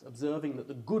Satires, observing that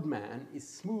the good man is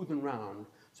smooth and round,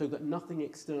 so that nothing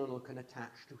external can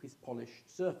attach to his polished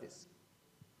surface,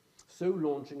 so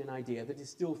launching an idea that is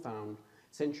still found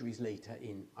centuries later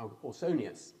in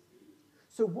Ausonius.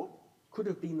 So what could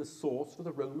have been the source for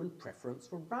the Roman preference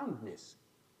for roundness?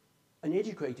 An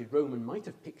educated Roman might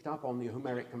have picked up on the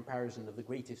Homeric comparison of the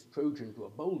greatest Trojan to a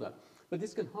boulder, but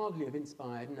this can hardly have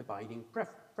inspired an abiding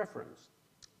preference.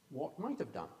 What might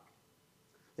have done?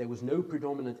 There was no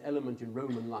predominant element in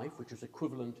Roman life which was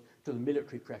equivalent to the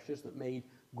military pressures that made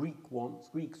Greeks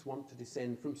want to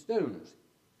descend from stones.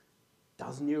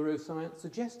 Does neuroscience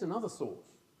suggest another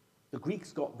source? The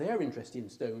Greeks got their interest in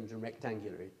stones and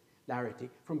rectangularity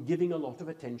from giving a lot of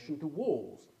attention to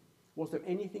walls. Was there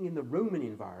anything in the Roman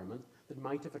environment that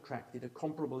might have attracted a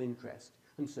comparable interest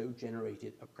and so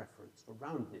generated a preference for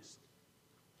roundness?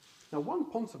 Now,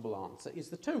 one possible answer is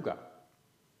the toga.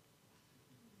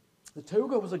 The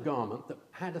toga was a garment that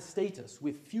had a status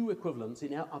with few equivalents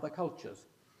in other cultures,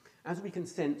 as we can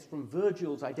sense from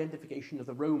Virgil's identification of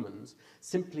the Romans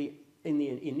simply in the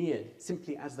Aeneid,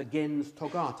 simply as the gens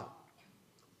togata,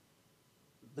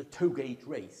 the togate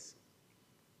race.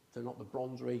 So not the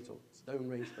bronze race or stone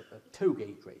race, but the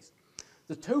togate race.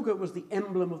 The toga was the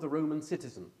emblem of the Roman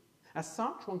citizen. As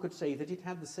such, one could say that it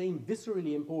had the same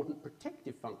viscerally important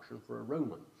protective function for a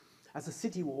Roman as a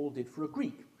city wall did for a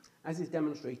Greek, as is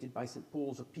demonstrated by St.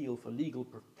 Paul's appeal for legal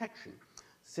protection,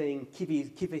 saying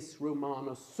civis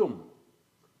Romanus sum.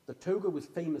 The toga was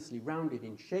famously rounded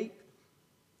in shape,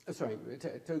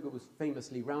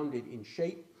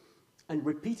 and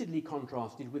repeatedly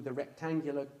contrasted with the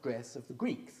rectangular dress of the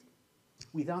Greeks.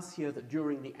 We thus hear that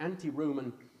during the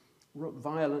anti-Roman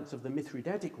violence of the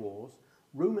Mithridatic Wars,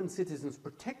 Roman citizens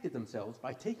protected themselves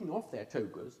by taking off their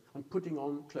togas and putting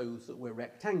on clothes that were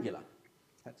rectangular.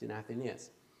 That's in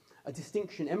Athenaeus. A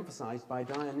distinction emphasized by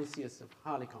Dionysius of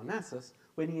Halicarnassus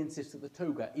when he insists that the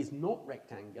toga is not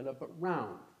rectangular but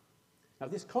round. Now,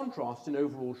 this contrast in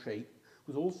overall shape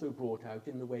was also brought out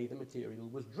in the way the material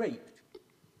was draped.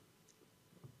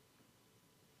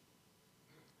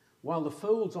 While the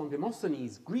folds on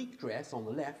Demosthenes' Greek dress on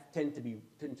the left tend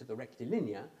to the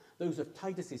rectilinear, those of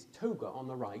Titus's toga on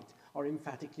the right are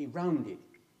emphatically rounded.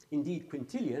 Indeed,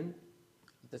 Quintilian,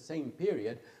 at the same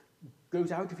period,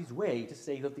 goes out of his way to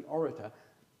say that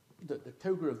the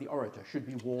toga of the orator should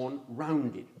be worn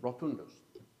rounded, rotundus.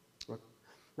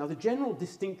 Now, the general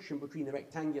distinction between the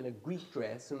rectangular Greek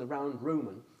dress and the round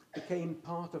Roman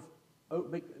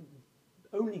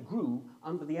only grew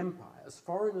under the empire as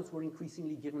foreigners were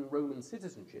increasingly given Roman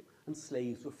citizenship and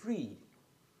slaves were freed.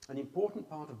 An important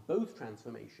part of both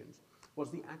transformations was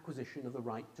the acquisition of the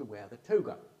right to wear the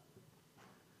toga.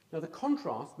 Now, the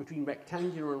contrast between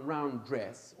rectangular and round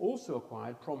dress also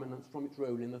acquired prominence from its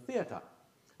role in the theatre.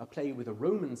 A play with a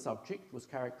Roman subject was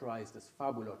characterized as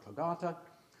fabula togata,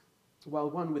 while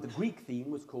one with a Greek theme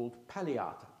was called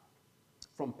palliata,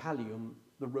 from pallium,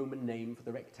 the Roman name for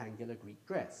the rectangular Greek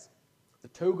dress. The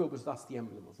toga was thus the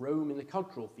emblem of Rome in the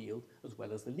cultural field as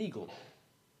well as the legal.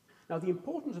 Now, the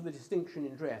importance of the distinction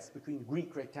in dress between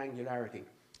Greek rectangularity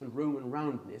and Roman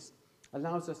roundness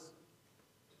allows us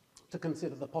to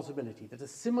consider the possibility that a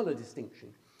similar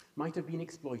distinction might have been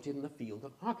exploited in the field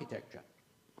of architecture.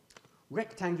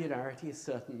 Rectangularity is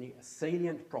certainly a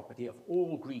salient property of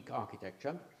all Greek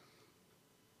architecture,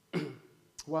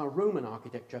 while Roman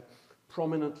architecture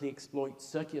prominently exploits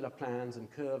circular plans and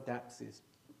curved apses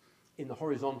in the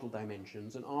horizontal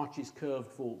dimensions and arches,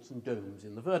 curved vaults, and domes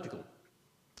in the vertical.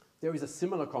 There is a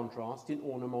similar contrast in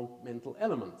ornamental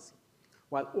elements.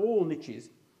 While all niches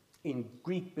in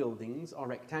Greek buildings are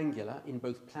rectangular in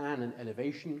both plan and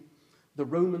elevation, the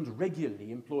Romans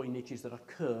regularly employ niches that are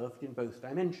curved in both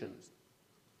dimensions.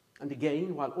 And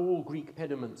again, while all Greek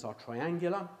pediments are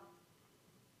triangular,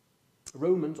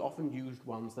 Romans often used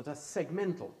ones that are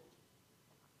segmental.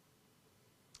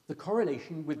 The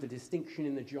correlation with the distinction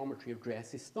in the geometry of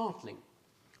dress is startling.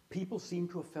 People seem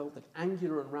to have felt that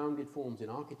angular and rounded forms in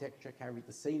architecture carried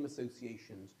the same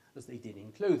associations as they did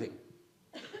in clothing.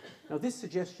 Now, this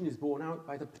suggestion is borne out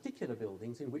by the particular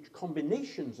buildings in which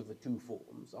combinations of the two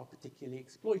forms are particularly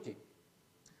exploited.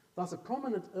 Thus, a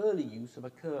prominent early use of a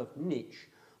curved niche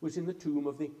was in the tomb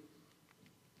of the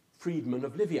freedman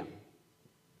of Livia,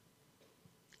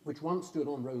 which once stood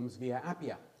on Rome's Via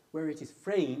Appia, where it is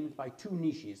framed by two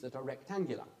niches that are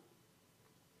rectangular.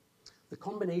 The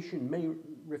combination may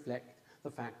reflect the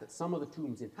fact that some of the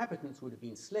tomb's inhabitants would have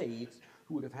been slaves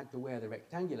who would have had to wear the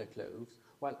rectangular clothes,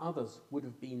 while others would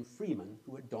have been freemen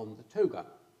who had donned the toga.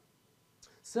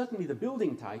 Certainly the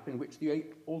building type in which the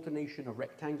alternation of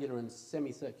rectangular and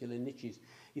semicircular niches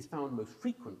is found most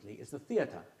frequently is the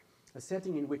theatre, a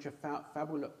setting in which a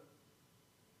fabula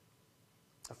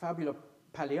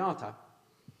palliata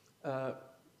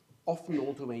often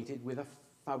alternated with a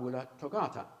fabula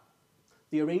togata.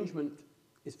 The arrangement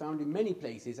is found in many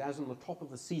places, as on the top of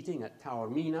the seating at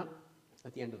Taormina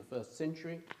at the end of the 1st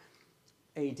century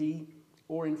AD,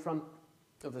 or in front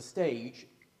of the stage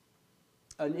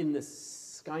and in the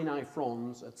Scaenae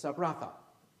fronds at Sabratha,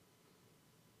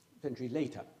 a century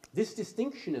later. This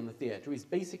distinction in the theatre is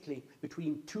basically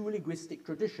between two linguistic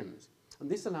traditions, and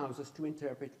this allows us to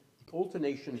interpret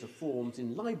alternations of forms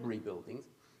in library buildings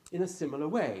in a similar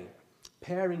way.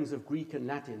 Pairings of Greek and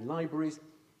Latin libraries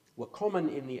were common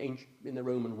in the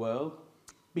Roman world,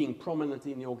 being prominent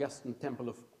in the Augustan temple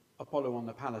of Apollo on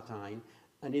the Palatine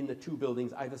and in the two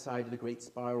buildings either side of the great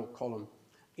spiral column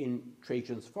in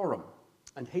Trajan's Forum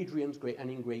and Hadrian's great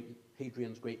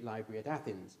library at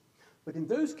Athens. But in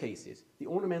those cases, the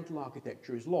ornamental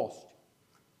architecture is lost.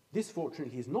 This,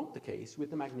 fortunately, is not the case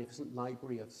with the magnificent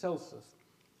library of Celsus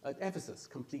at Ephesus,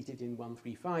 completed in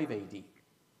 135 AD.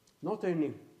 Not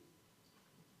only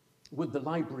would the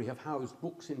library have housed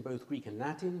books in both Greek and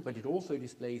Latin, but it also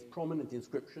displays prominent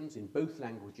inscriptions in both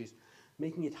languages,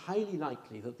 making it highly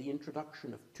likely that the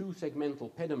introduction of two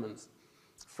segmental pediments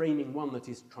framing one that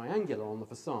is triangular on the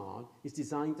facade is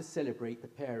designed to celebrate the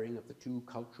pairing of the two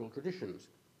cultural traditions.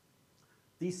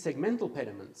 These segmental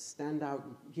pediments stand out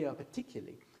here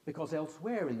particularly because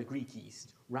elsewhere in the Greek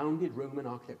East, rounded Roman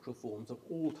architectural forms of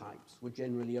all types were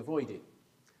generally avoided.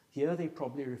 Here they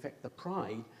probably reflect the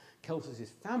pride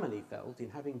Celsus's family felt in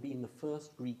having been the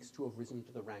first Greeks to have risen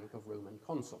to the rank of Roman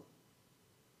consul.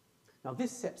 Now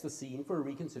this sets the scene for a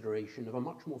reconsideration of a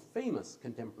much more famous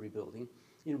contemporary building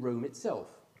in Rome itself.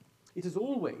 It has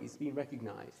always been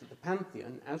recognized that the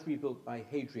Pantheon, as rebuilt by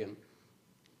Hadrian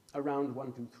around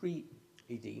 123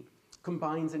 AD,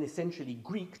 combines an essentially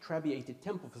Greek trabeated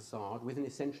temple facade with an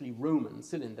essentially Roman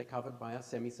cylinder covered by a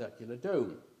semicircular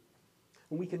dome.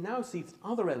 And we can now see that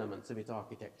other elements of its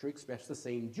architecture express the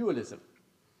same dualism.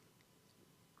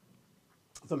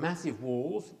 The massive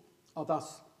walls are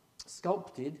thus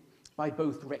sculpted by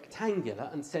both rectangular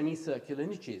and semicircular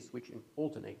niches, which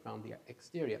alternate around the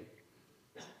exterior,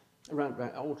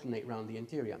 alternate around the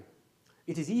interior.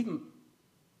 It is even,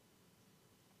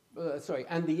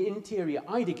 and the interior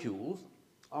aedicules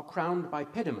are crowned by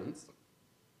pediments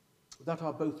that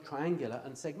are both triangular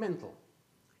and segmental.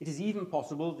 It is even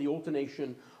possible the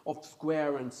alternation of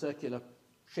square and circular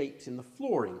shapes in the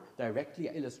flooring directly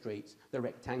illustrates the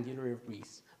rectangular of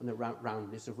Greece and the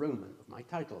roundness of Roman of my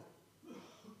title.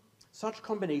 Such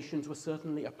combinations were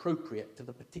certainly appropriate to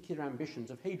the particular ambitions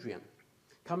of Hadrian,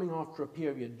 coming after a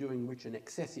period during which an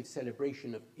excessive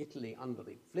celebration of Italy under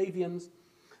the Flavians,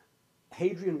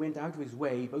 Hadrian went out of his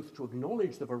way both to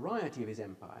acknowledge the variety of his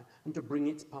empire and to bring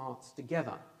its parts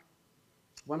together.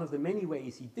 One of the many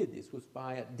ways he did this was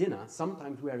by, at dinner,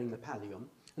 sometimes wearing the pallium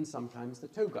and sometimes the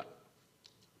toga,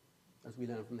 as we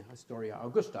learn from the Historia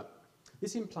Augusta.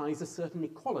 This implies a certain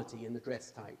equality in the dress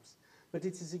types, but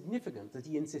it is significant that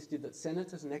he insisted that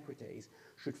senators and equites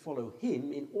should follow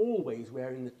him in always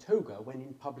wearing the toga when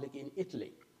in public in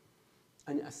Italy.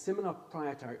 And a similar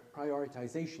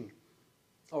prioritization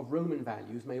of Roman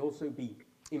values may also be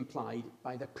implied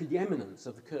by the preeminence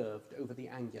of the curved over the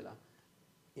angular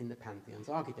in the Pantheon's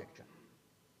architecture.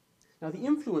 Now, the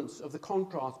influence of the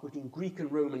contrast between Greek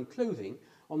and Roman clothing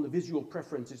on the visual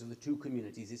preferences of the two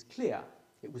communities is clear.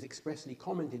 It was expressly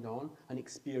commented on and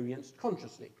experienced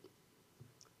consciously.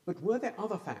 But were there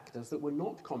other factors that were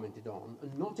not commented on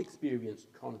and not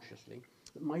experienced consciously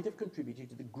that might have contributed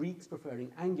to the Greeks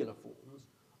preferring angular forms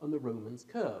and the Romans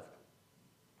curved?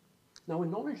 Now, a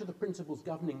knowledge of the principles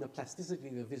governing the plasticity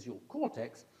of the visual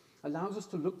cortex allows us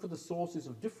to look for the sources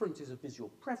of differences of visual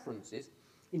preferences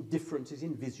in differences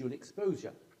in visual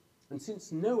exposure. And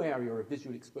since no area of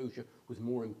visual exposure was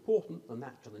more important than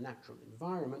that to the natural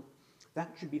environment,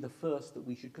 that should be the first that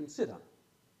we should consider.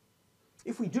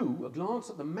 If we do, a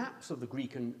glance at the maps of the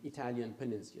Greek and Italian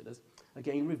peninsulas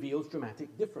again reveals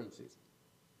dramatic differences.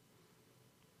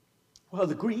 While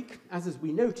the Greek, as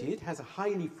we noted, has a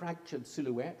highly fractured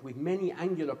silhouette with many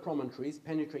angular promontories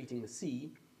penetrating the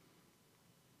sea,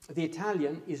 the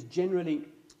Italian is generally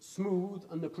smooth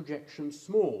and the projections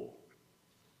small.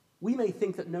 We may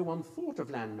think that no one thought of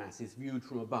land masses viewed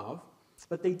from above,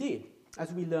 but they did,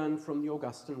 as we learn from the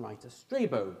Augustan writer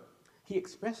Strabo. He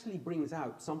expressly brings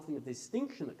out something of the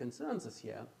distinction that concerns us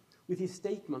here with his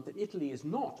statement that Italy is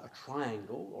not a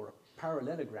triangle or a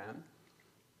parallelogram,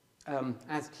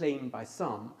 as claimed by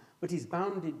some, but is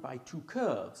bounded by two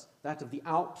curves, that of the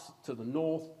Alps to the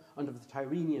north and of the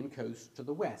Tyrrhenian coast to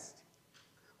the west,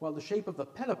 while the shape of the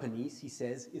Peloponnese, he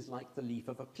says, is like the leaf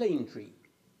of a plane tree.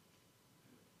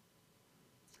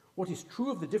 What is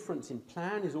true of the difference in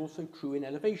plan is also true in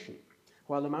elevation.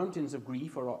 While the mountains of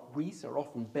Greece are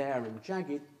often bare and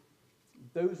jagged,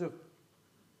 those of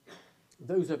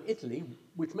Italy,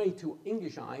 which may to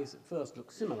English eyes at first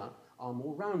look similar, are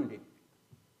more rounded.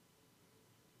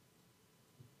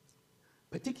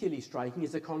 Particularly striking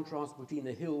is the contrast between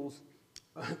the hills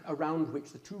around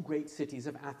which the two great cities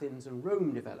of Athens and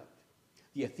Rome developed.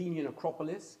 The Athenian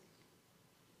Acropolis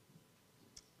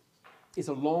is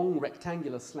a long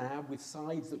rectangular slab with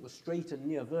sides that were straight and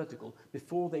near vertical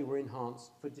before they were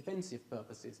enhanced for defensive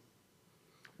purposes,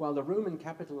 while the Roman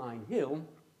Capitoline Hill,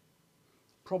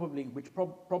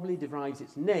 probably derives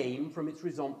its name from its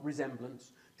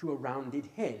resemblance to a rounded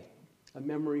head, a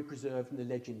memory preserved in the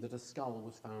legend that a skull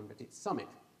was found at its summit.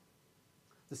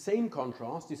 The same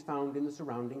contrast is found in the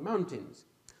surrounding mountains.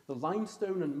 The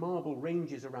limestone and marble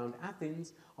ranges around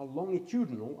Athens are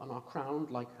longitudinal and are crowned,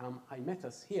 like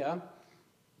Hymettus here,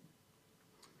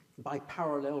 by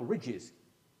parallel ridges.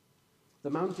 The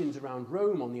mountains around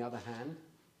Rome, on the other hand,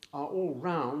 are all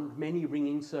round, many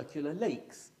ringing circular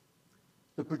lakes.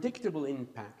 The predictable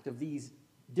impact of these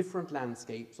different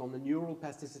landscapes on the neural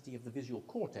plasticity of the visual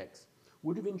cortex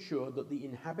would have ensured that the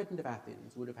inhabitant of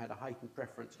Athens would have had a heightened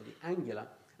preference for the angular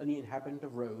and the inhabitant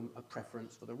of Rome a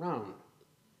preference for the round.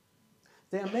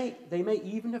 They may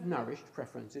even have nourished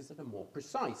preferences that are more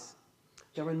precise.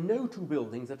 There are no two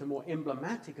buildings that are more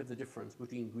emblematic of the difference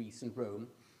between Greece and Rome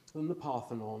than the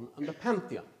Parthenon and the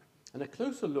Pantheon, and a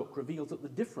closer look reveals that the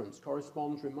difference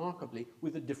corresponds remarkably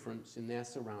with the difference in their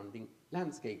surrounding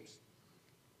landscapes.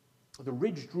 The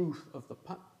ridged roof of the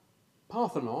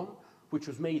Parthenon, which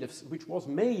was made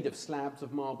of slabs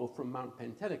of marble from Mount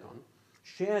Pentelicon,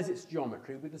 shares its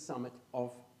geometry with the summit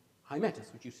of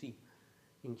Hymettus, which you see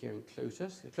in here in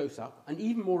close up. And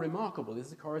even more remarkable is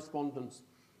the correspondence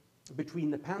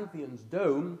between the Pantheon's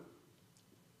dome,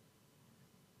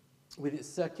 with its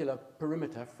circular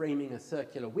perimeter framing a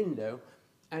circular window,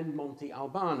 and Monte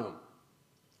Albano,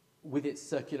 with its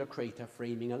circular crater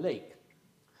framing a lake.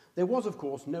 There was, of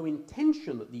course, no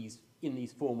intention that in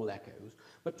these formal echoes,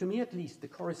 but to me at least the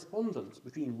correspondence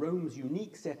between Rome's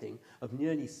unique setting of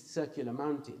nearly circular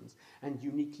mountains and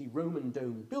uniquely Roman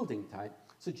dome building type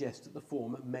suggests that the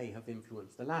former may have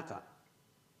influenced the latter.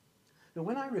 Now,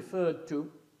 when I referred to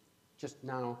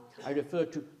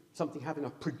something having a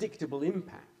predictable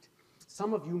impact,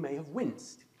 some of you may have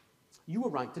winced. You were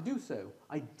right to do so.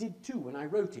 I did too when I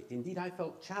wrote it. Indeed, I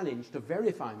felt challenged to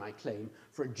verify my claim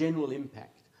for a general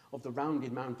impact of the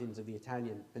rounded mountains of the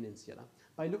Italian peninsula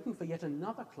by looking for yet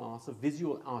another class of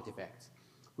visual artifacts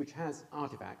which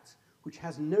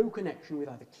has no connection with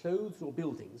either clothes or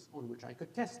buildings on which I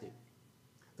could test it.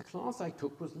 The class I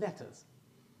took was letters,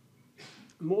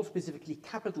 more specifically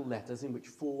capital letters in which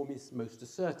form is most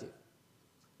assertive.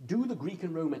 Do the Greek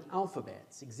and Roman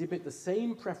alphabets exhibit the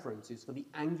same preferences for the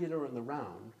angular and the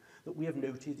round that we have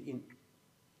noted in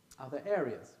other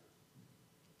areas?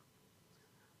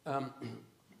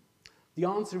 The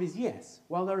answer is yes.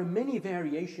 While there are many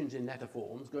variations in letter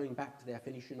forms going back to their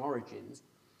Phoenician origins,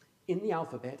 in the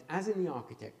alphabet, as in the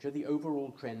architecture, the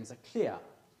overall trends are clear.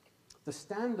 The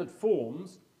standard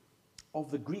forms of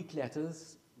the Greek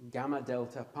letters, gamma,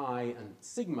 delta, pi, and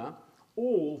sigma,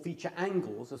 all feature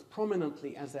angles as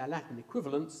prominently as their Latin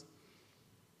equivalents,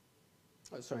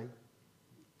 as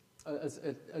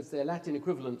their Latin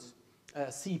equivalents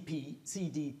CP,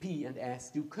 CD, P, and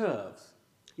S do curves.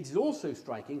 It is also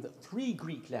striking that three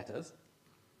Greek letters,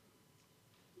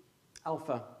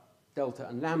 alpha, delta,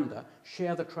 and lambda,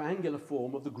 share the triangular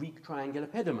form of the Greek triangular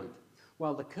pediment,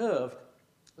 while the curved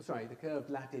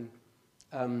Latin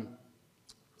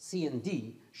C and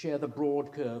D share the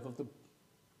broad curve of the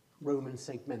Roman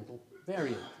segmental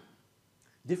variant.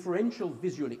 Differential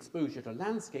visual exposure to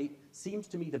landscape seems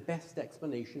to me the best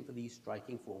explanation for these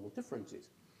striking formal differences,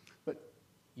 but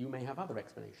you may have other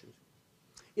explanations.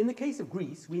 In the case of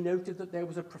Greece, we noted that there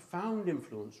was a profound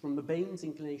influence from the Bain's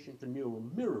inclination to neural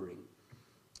mirroring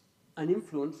an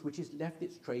influence which has left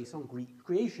its trace on Greek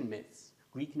creation myths,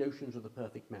 Greek notions of the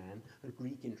perfect man, and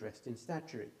Greek interest in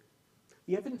statuary.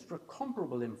 The evidence for a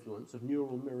comparable influence of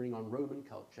neural mirroring on Roman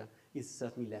culture is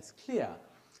certainly less clear,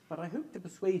 but I hope to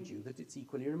persuade you that it's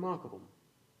equally remarkable.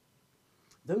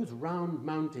 Those round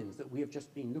mountains that we have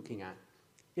just been looking at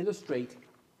illustrate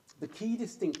the key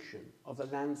distinction of the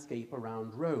landscape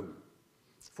around Rome.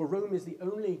 For Rome is the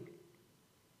only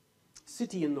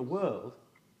city in the world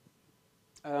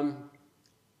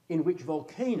in which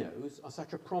volcanoes are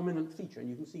such a prominent feature, and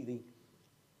you can see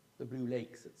the blue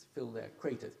lakes that fill their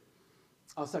craters,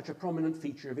 are such a prominent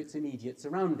feature of its immediate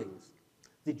surroundings.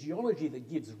 The geology that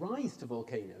gives rise to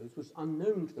volcanoes was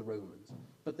unknown to the Romans,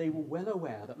 but they were well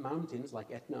aware that mountains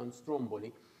like Etna and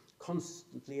Stromboli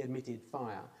constantly emitted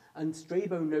fire, and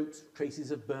Strabo notes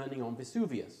traces of burning on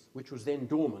Vesuvius, which was then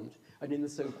dormant and in the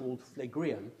so-called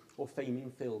Phlegrean, or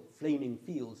flaming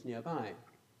fields nearby.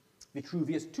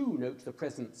 Vitruvius too notes the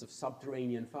presence of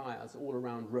subterranean fires all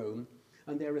around Rome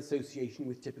and their association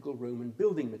with typical Roman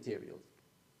building materials.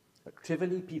 At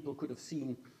Trivoli, people could have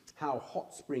seen how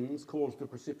hot springs caused the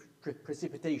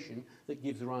precipitation that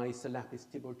gives rise to Lapis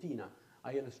Tiburtina.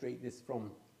 I illustrate this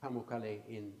from Pamukkale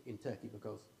in Turkey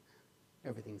because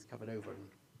everything's covered over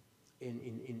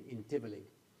in Tivoli.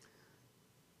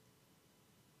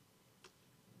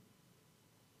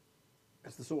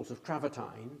 As the source of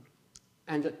travertine.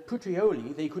 And at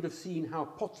Puteoli, they could have seen how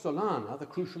pozzolana, the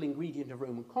crucial ingredient of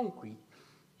Roman concrete,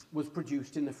 was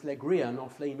produced in the Phlegrean or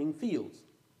flaming fields,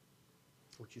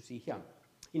 which you see here.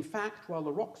 In fact, while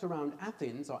the rocks around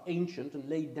Athens are ancient and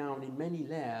laid down in many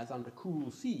layers under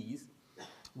cool seas,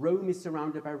 Rome is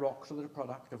surrounded by rocks that are the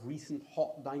product of recent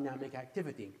hot dynamic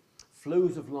activity,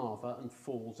 flows of lava and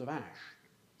falls of ash.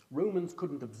 Romans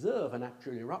couldn't observe an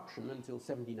actual eruption until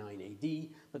 79 AD,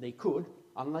 but they could,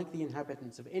 unlike the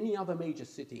inhabitants of any other major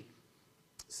city,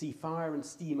 see fire and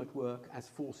steam at work as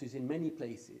forces in many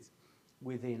places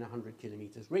within 100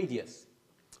 kilometers radius.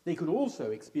 They could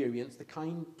also experience the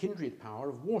kindred power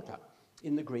of water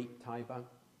in the great Tiber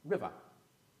River.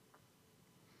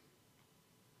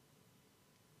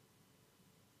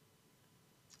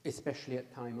 Especially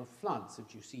at time of floods,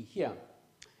 as you see here.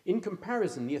 In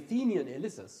comparison, the Athenian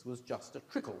Ilissus was just a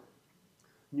trickle.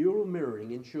 Neural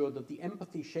mirroring ensured that the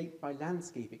empathy shaped by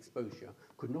landscape exposure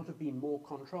could not have been more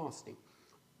contrasting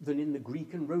than in the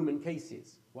Greek and Roman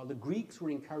cases. While the Greeks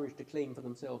were encouraged to claim for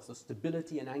themselves the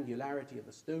stability and angularity of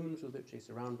the stones with which they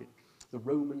surrounded, the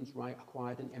Romans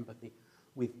acquired an empathy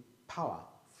with power,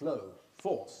 flow,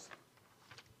 force.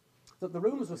 That the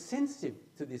Romans were sensitive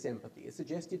to this empathy is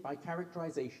suggested by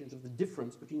characterizations of the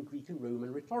difference between Greek and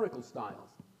Roman rhetorical styles.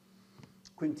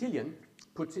 Quintilian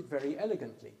puts it very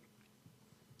elegantly.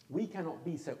 We cannot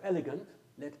be so elegant,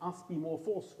 let us be more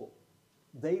forceful.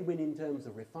 They win in terms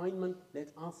of refinement, let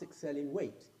us excel in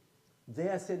weight.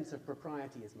 Their sense of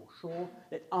propriety is more sure,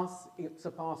 let us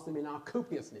surpass them in our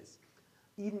copiousness.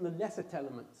 Even the lesser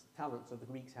talents of the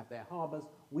Greeks have their harbours.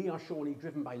 We are surely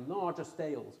driven by larger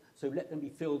sails, so let them be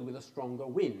filled with a stronger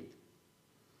wind.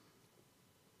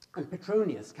 And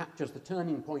Petronius captures the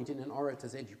turning point in an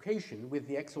orator's education with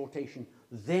the exhortation,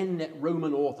 then let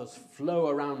Roman authors flow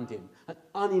around him, and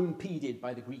unimpeded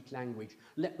by the Greek language,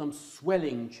 let them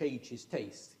swelling change his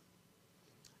taste.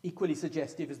 Equally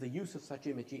suggestive is the use of such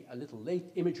imagery a little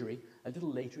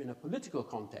later in a political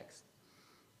context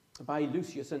by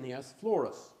Lucius Annaeus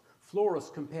Florus.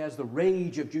 Florus compares the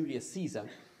rage of Julius Caesar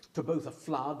to both a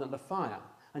flood and a fire,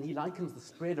 and he likens the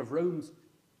spread of Rome's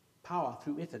power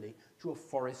through Italy to a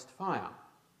forest fire.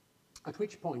 At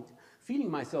which point, feeling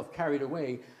myself carried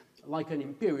away like an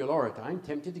imperial orator, I'm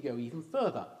tempted to go even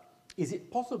further. Is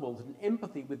it possible that an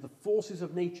empathy with the forces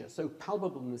of nature, so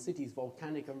palpable in the city's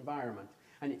volcanic environment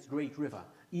and its great river,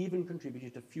 even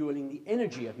contributed to fueling the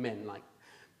energy of men like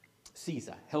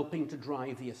Caesar, helping to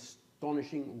drive the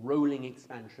astonishing rolling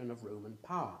expansion of Roman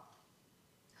power?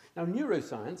 Now,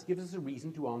 neuroscience gives us a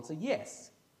reason to answer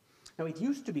yes. Now, it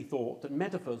used to be thought that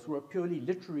metaphors were a purely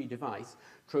literary device,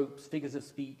 tropes, figures of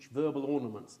speech, verbal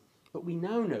ornaments, but we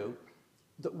now know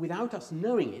that without us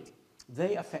knowing it,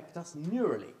 they affect us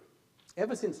neurally.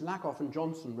 Ever since Lakoff and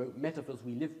Johnson wrote Metaphors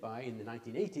We Live By in the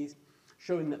 1980s,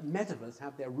 showing that metaphors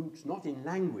have their roots not in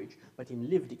language, but in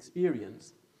lived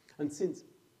experience, and since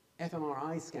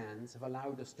fMRI scans have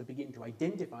allowed us to begin to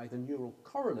identify the neural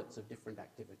correlates of different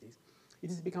activities, it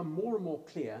has become more and more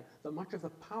clear that much of the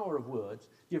power of words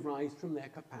derives from their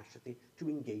capacity to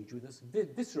engage with us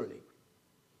viscerally.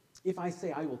 If I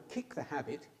say I will kick the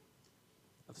habit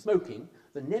of smoking,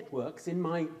 the networks in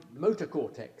my motor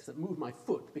cortex that move my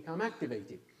foot become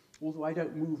activated, although I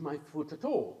don't move my foot at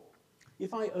all.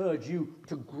 If I urge you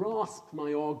to grasp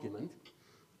my argument,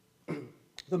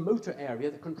 The motor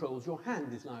area that controls your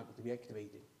hand is liable to be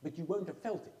activated, but you won't have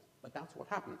felt it, but that's what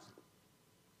happens.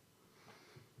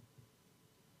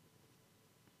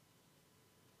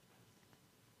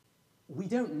 We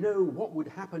don't know what would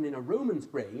happen in a Roman's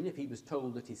brain if he was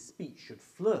told that his speech should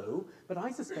flow, but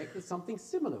I suspect that something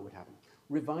similar would happen,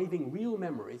 reviving real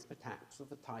memories perhaps of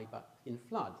the Tiber in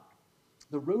flood.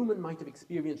 The Roman might have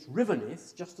experienced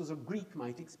riverness just as a Greek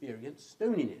might experience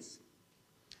stoniness.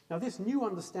 Now, this new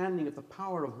understanding of the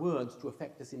power of words to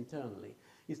affect us internally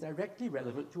is directly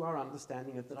relevant to our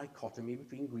understanding of the dichotomy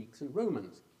between Greeks and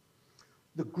Romans.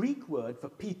 The Greek word for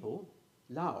people,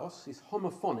 laos, is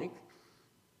homophonic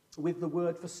with the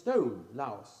word for stone,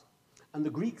 laos, and the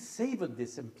Greeks savoured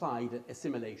this implied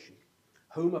assimilation.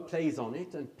 Homer plays on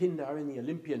it, and Pindar in the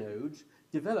Olympian Odes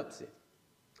develops it.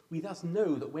 We thus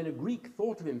know that when a Greek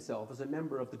thought of himself as a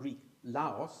member of the Greek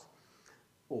laos,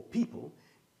 or people,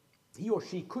 he or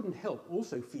she couldn't help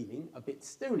also feeling a bit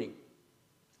stony.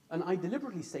 And I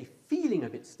deliberately say feeling a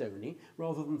bit stony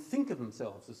rather than think of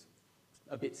themselves as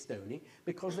a bit stony,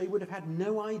 because they would have had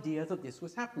no idea that this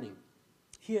was happening.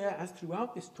 Here, as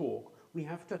throughout this talk, we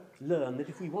have to learn that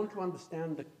if we want to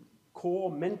understand the core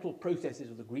mental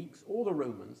processes of the Greeks or the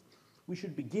Romans, we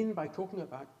should begin by talking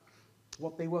about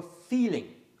what they were feeling.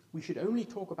 We should only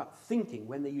talk about thinking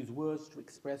when they use words to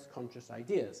express conscious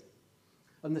ideas.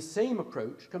 And the same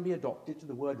approach can be adopted to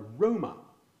the word Roma.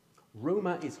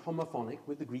 Roma is homophonic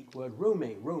with the Greek word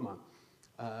Roma,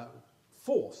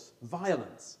 force,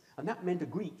 violence. And that meant a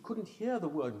Greek couldn't hear the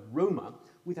word Roma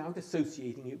without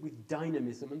associating it with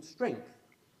dynamism and strength.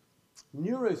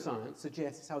 Neuroscience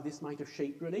suggests how this might have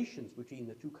shaped relations between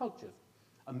the two cultures.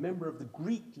 A member of the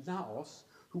Greek Laos,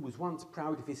 who was once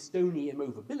proud of his stony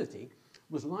immovability,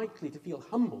 was likely to feel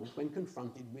humbled when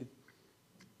confronted with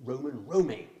Roman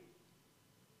Rome.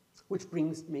 Which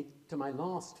brings me to my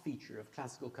last feature of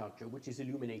classical culture, which is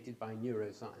illuminated by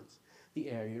neuroscience, the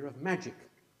area of magic.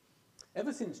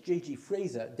 Ever since J.G.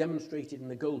 Fraser demonstrated in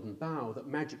The Golden Bough that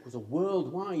magic was a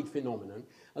worldwide phenomenon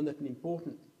and that an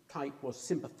important type was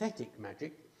sympathetic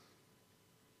magic,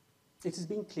 it has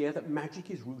been clear that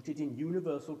magic is rooted in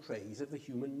universal traits of the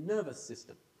human nervous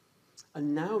system.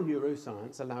 And now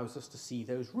neuroscience allows us to see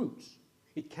those roots.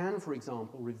 It can, for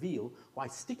example, reveal why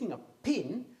sticking a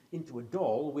pin into a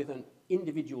doll with an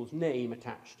individual's name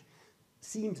attached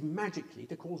seems magically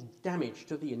to cause damage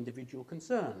to the individual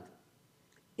concerned.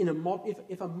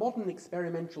 If a modern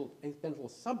experimental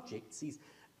subject sees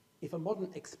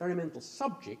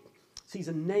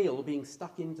a nail being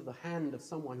stuck into the hand of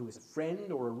someone who is a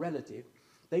friend or a relative,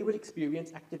 they will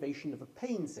experience activation of a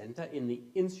pain center in the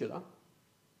insula,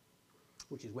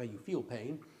 which is where you feel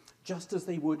pain, just as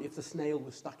they would if the snail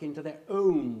was stuck into their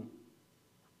own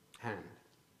hand.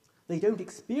 They don't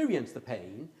experience the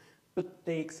pain, but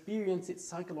they experience its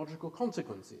psychological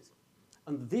consequences.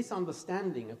 And this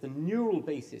understanding of the neural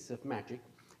basis of magic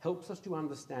helps us to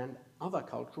understand other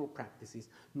cultural practices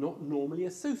not normally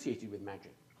associated with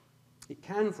magic. It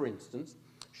can, for instance,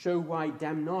 show why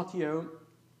damnatio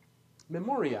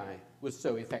memoriae was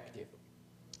so effective.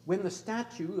 When the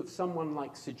statue of someone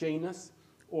like Sejanus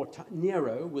or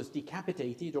Nero was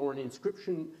decapitated or an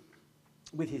inscription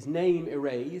with his name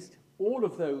erased, all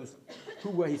of those who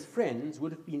were his friends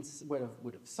would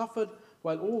have suffered,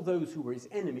 while all those who were his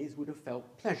enemies would have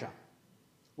felt pleasure.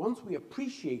 Once we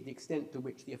appreciate the extent to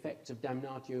which the effects of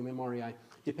damnatio memoriae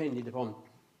depended upon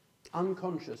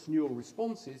unconscious neural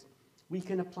responses, we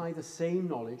can apply the same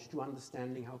knowledge to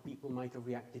understanding how people might have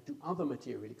reacted to other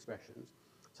material expressions,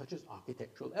 such as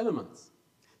architectural elements.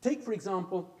 Take, for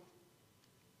example,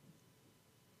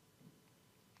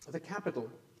 the capital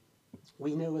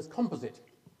we know as composite,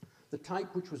 the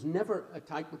type which was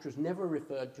never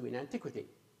referred to in antiquity.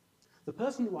 The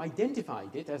person who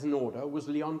identified it as an order was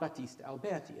Leon Battista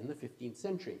Alberti in the 15th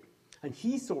century, and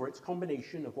he saw its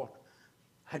combination of what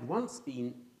had once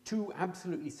been two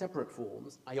absolutely separate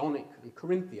forms, Ionic and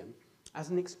Corinthian, as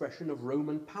an expression of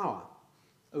Roman power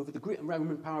over the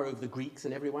Greeks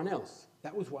and everyone else.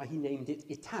 That was why he named it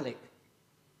Italic,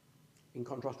 in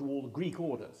contrast to all the Greek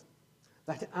orders.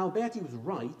 That Alberti was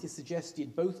right is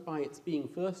suggested both by its being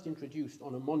first introduced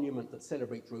on a monument that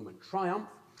celebrates Roman triumph,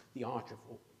 the Arch of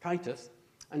Titus,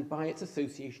 and by its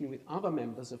association with other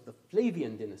members of the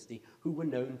Flavian dynasty who were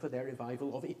known for their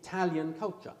revival of Italian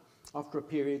culture after a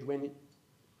period when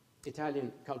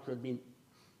Italian culture had been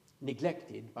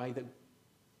neglected by the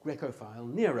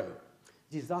Grecophile Nero.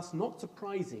 It is thus not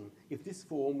surprising if this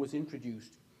form was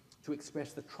introduced to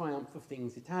express the triumph of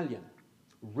things Italian,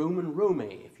 Roman Rome,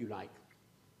 if you like.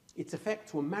 Its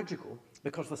effects were magical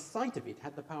because the sight of it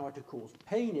had the power to cause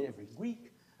pain in every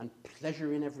Greek and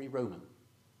pleasure in every Roman.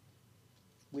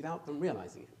 without them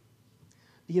realizing it.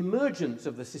 The emergence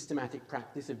of the systematic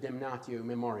practice of damnatio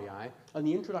memoriae and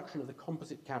the introduction of the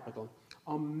composite capital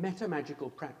are meta-magical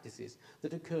practices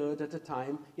that occurred at a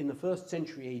time in the 1st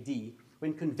century AD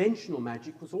when conventional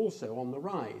magic was also on the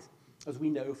rise, as we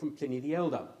know from Pliny the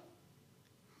Elder,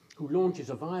 who launches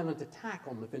a violent attack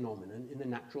on the phenomenon in the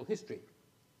Natural History.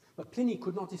 But Pliny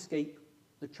could not escape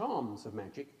the charms of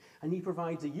magic, and he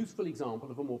provides a useful example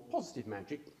of a more positive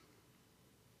magic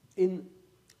in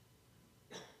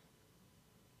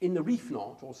the reef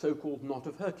knot, or so-called knot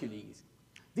of Hercules.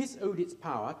 This owed its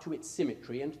power to its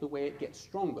symmetry and to the way it gets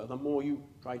stronger the more you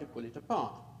try to pull it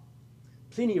apart.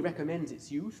 Pliny recommends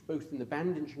its use both in the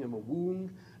bandaging of a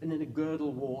wound and in a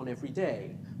girdle worn every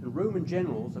day, and Roman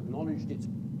generals acknowledged its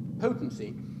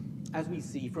potency, as we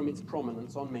see from its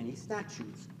prominence on many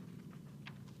statues.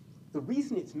 The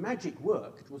reason its magic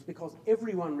worked was because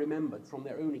everyone remembered from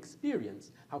their own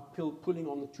experience how pulling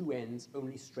on the two ends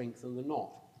only strengthened the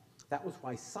knot. That was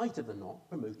why sight of the knot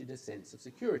promoted a sense of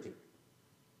security.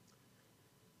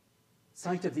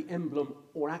 Sight of the emblem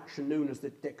or action known as the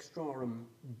dextrarum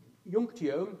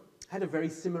junctio had a very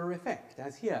similar effect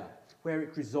as here, where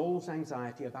it resolves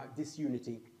anxiety about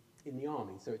disunity in the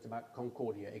army, so it's about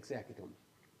concordia exercitum.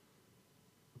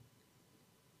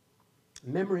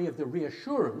 Memory of the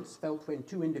reassurance felt when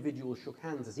two individuals shook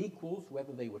hands as equals,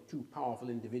 whether they were two powerful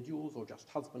individuals or just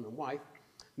husband and wife,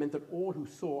 meant that all who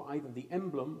saw either the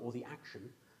emblem or the action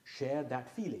shared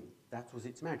that feeling. That was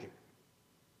its magic.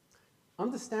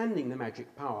 Understanding the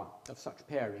magic power of such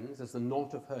pairings as the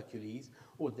knot of Hercules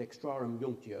or dextrarum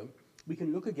junctio, we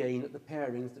can look again at the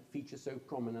pairings that feature so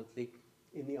prominently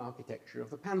in the architecture of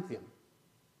the Pantheon.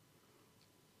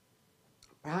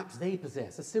 Perhaps they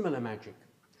possess a similar magic.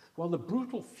 While the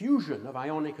brutal fusion of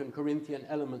Ionic and Corinthian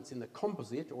elements in the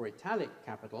composite or italic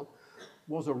capital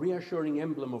was a reassuring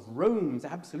emblem of Rome's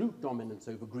absolute dominance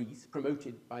over Greece,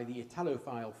 promoted by the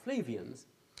Italophile Flavians,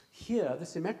 here the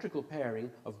symmetrical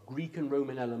pairing of Greek and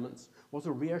Roman elements was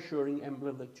a reassuring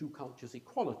emblem of the two cultures'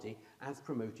 equality as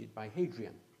promoted by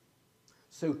Hadrian.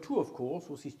 So too, of course,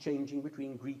 was his changing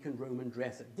between Greek and Roman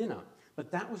dress at dinner,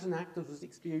 but that was an act that was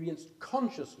experienced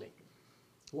consciously.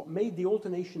 What made the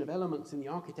alternation of elements in the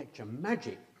architecture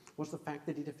magic was the fact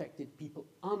that it affected people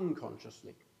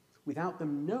unconsciously. Without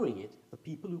them knowing it, the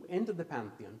people who entered the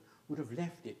Pantheon would have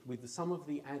left it with some of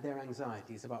their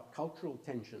anxieties about cultural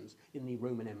tensions in the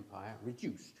Roman Empire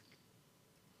reduced.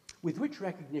 With which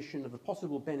recognition of the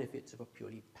possible benefits of a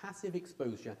purely passive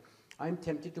exposure, I am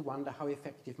tempted to wonder how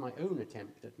effective my own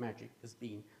attempt at magic has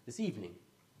been this evening.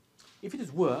 If it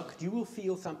has worked, you will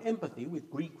feel some empathy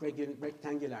with Greek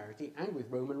rectangularity and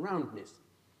with Roman roundness.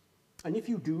 And if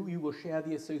you do, you will share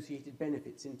the associated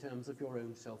benefits in terms of your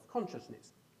own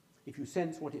self-consciousness. If you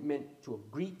sense what it meant to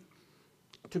a Greek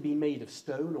to be made of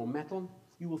stone or metal,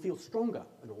 you will feel stronger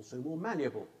and also more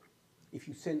malleable. If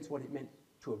you sense what it meant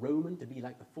to a Roman to be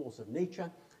like the force of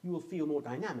nature, you will feel more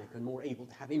dynamic and more able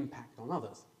to have impact on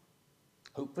others.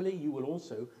 Hopefully, you will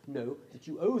also know that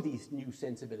you owe these new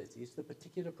sensibilities to the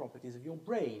particular properties of your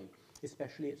brain,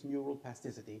 especially its neural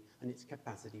plasticity and its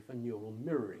capacity for neural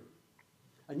mirroring.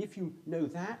 And if you know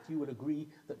that, you will agree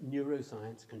that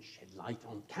neuroscience can shed light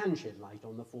on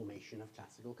the formation of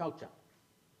classical culture.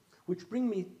 Which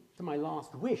brings me to my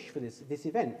last wish for this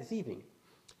event this evening.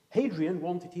 Hadrian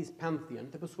wanted his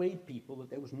Pantheon to persuade people that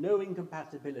there was no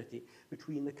incompatibility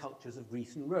between the cultures of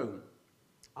Greece and Rome.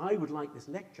 I would like this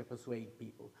lecture to persuade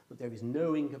people that there is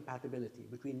no incompatibility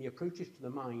between the approaches to the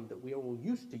mind that we are all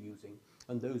used to using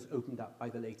and those opened up by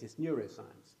the latest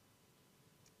neuroscience.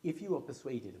 If you are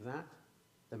persuaded of that,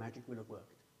 the magic will have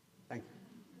worked. Thank you.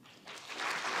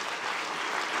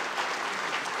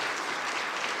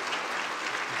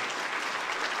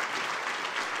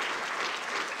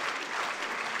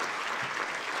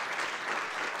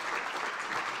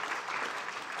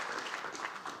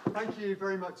 Thank you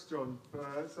very much, John,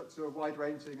 for such a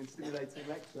wide-ranging and stimulating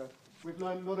lecture. We've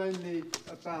learned not only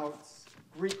about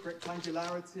Greek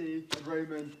rectangularity and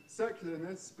Roman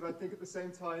circularness, but I think at the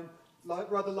same time,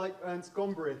 rather like Ernst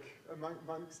Gombrich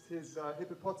amongst his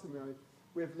hippopotami,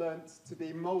 we've learnt to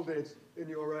be moulded in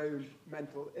your own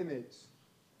mental image.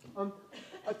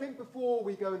 I think before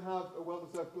we go and have a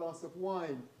well-deserved glass of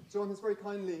wine, John has very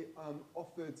kindly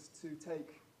offered to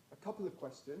take a couple of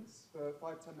questions for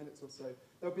 5-10 minutes or so.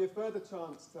 There'll be a further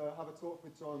chance to have a talk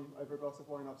with John over a glass of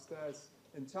wine upstairs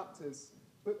in chapters.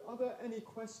 But are there any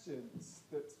questions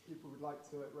that people would like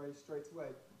to raise straight away?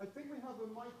 I think we have a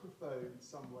microphone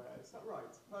somewhere. Is that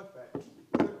right? Perfect.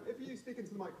 So if you speak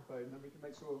into the microphone, then we can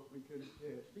make sure we can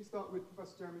hear it. We start with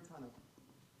Professor Jeremy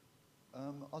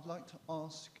Tanner. I'd like to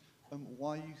ask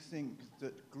why you think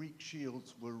that Greek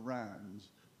shields were round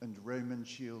and Roman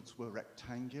shields were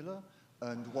rectangular,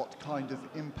 and what kind of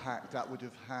impact that would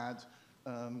have had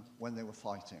when they were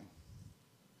fighting?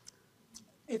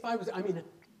 If I was, I mean,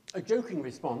 a joking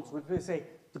response would be to say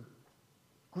the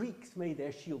Greeks made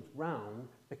their shields round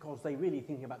because they really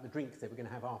thinking about the drinks they were going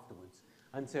to have afterwards.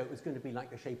 And so it was going to be like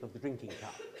the shape of the drinking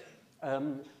cup.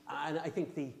 And I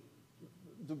think the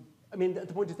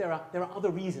point is there are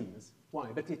other reasons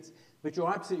why, but you're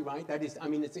absolutely right. That is, I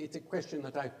mean, it's a question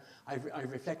that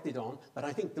I've reflected on, but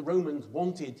I think the Romans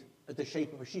wanted the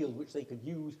shape of a shield which they could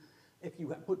use. If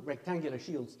you put rectangular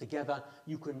shields together,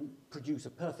 you can produce a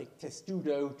perfect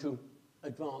testudo to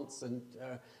advance and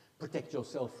protect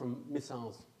yourself from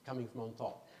missiles coming from on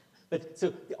top. But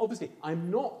so obviously, I'm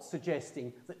not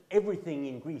suggesting that everything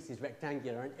in Greece is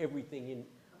rectangular and everything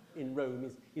in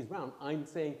Rome is round. I'm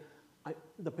saying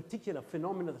the particular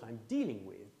phenomena that I'm dealing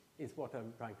with is what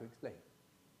I'm trying to explain.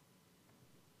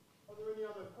 Are there any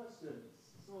other questions?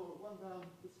 So one down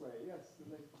this way. Yes, the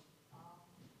lady.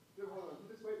 Hold on.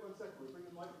 Just wait 1 second. We'll bring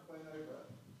the microphone over.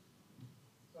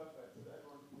 Perfect. So that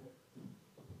everyone can hear.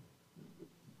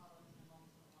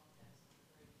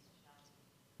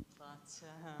 But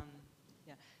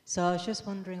yeah, so I was just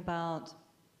wondering about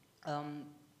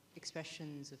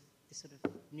expressions of this sort of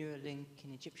Neuralink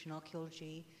in Egyptian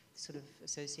archaeology, the sort of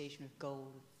association of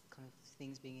gold, kind of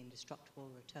things being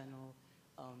indestructible or eternal,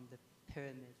 the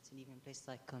pyramids, and even places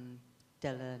like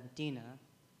Dela Medina,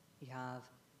 you have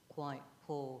quite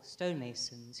poor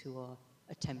stonemasons who are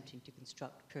attempting to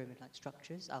construct pyramid-like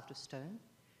structures out of stone.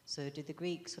 So did the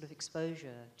Greek sort of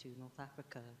exposure to North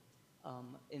Africa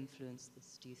influence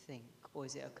this, do you think? Or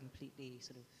is it a completely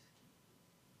sort of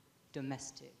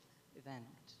domestic event,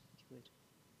 if you would?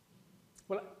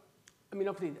 Well, I mean,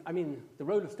 obviously, the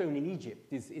role of stone in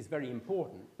Egypt is very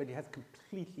important, but it has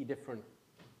completely different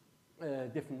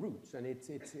roots, and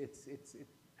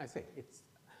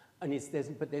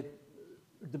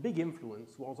the big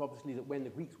influence was obviously that when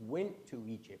the Greeks went to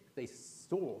Egypt, they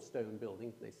saw stone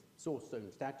buildings, they saw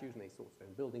stone statues, and they saw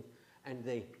stone buildings, and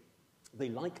they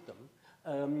liked them,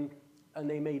 and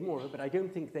they made more of it. But I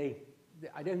don't think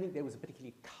there was a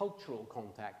particularly cultural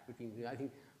contact between them. I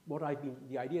think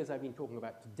the ideas I've been talking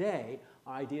about today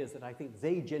are ideas that I think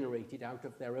they generated out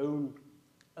of their own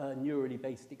neurally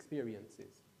based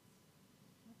experiences.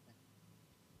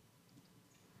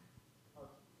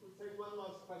 We'll take one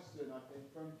last question, I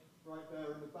think, from right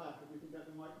there in the back, if we can get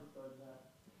the microphone there.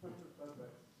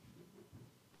 Perfect.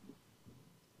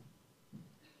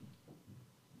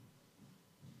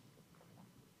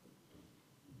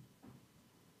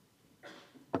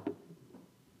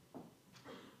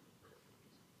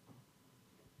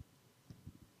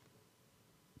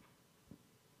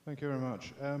 Thank you very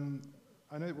much.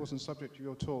 I know it wasn't subject to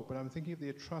your talk, but I'm thinking of the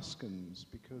Etruscans,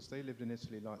 because they lived in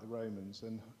Italy like the Romans,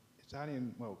 and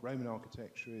Roman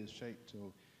architecture is shaped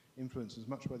or influenced as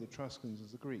much by the Etruscans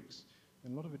as the Greeks.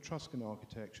 And a lot of Etruscan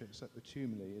architecture, except the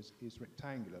tumuli, is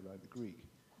rectangular like the Greek.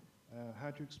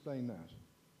 How do you explain that?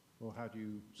 Or how do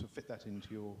you sort of fit that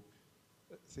into your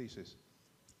thesis?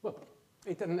 Well,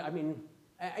 it doesn't,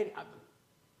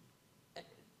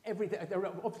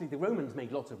 obviously the Romans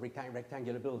made lots of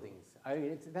rectangular buildings.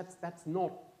 That's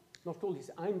not all this.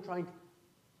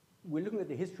 We're looking at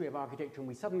the history of architecture, and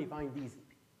we suddenly find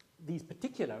these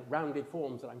particular rounded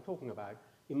forms that I'm talking about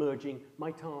emerging.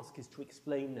 My task is to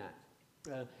explain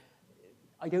that.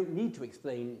 I don't need to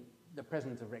explain the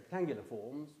presence of rectangular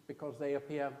forms because they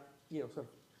appear, sort of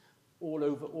all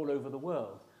over the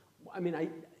world. I mean,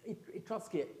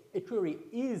 Etruria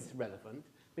is relevant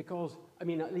because,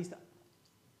 at least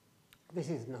this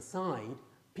is an aside,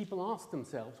 people ask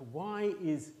themselves, why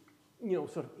is,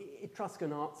 sort of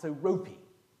Etruscan art so ropey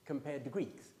compared to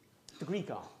Greek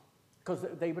art? Because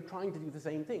they were trying to do the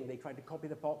same thing. They tried to copy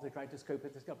the pots, they tried to scope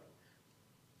it, the sculpture.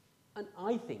 And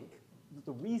I think that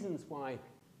the reasons why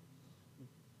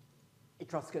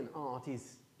Etruscan art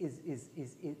is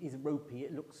ropey,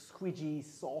 it looks squidgy,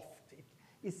 soft,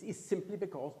 is simply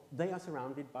because they are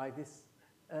surrounded by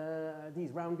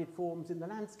these rounded forms in the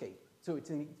landscape. So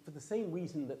it's for the same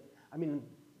reason that,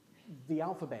 the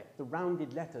alphabet, the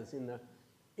rounded letters in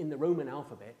the Roman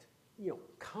alphabet,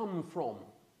 come from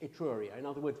Etruria. In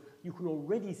other words, you can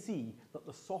already see that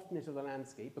the softness of the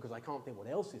landscape, because I can't think what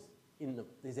else is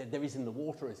there is in the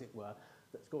water, as it were,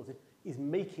 that's caused it, is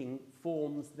making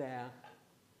forms there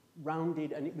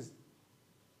rounded, and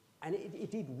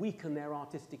it did weaken their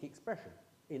artistic expression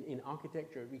in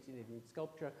architecture, it weakened it in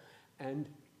sculpture, and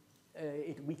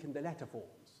it weakened the letter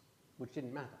forms, which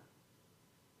didn't matter.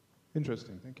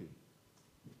 Interesting, thank you.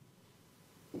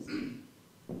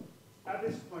 At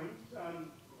this point,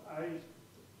 I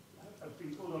have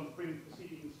been called on to bring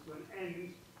proceedings to an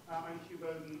end. I'm Hugh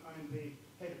Bowden. I'm the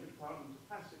head of the Department of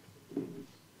Classics.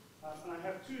 And I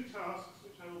have two tasks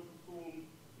which I will perform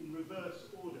in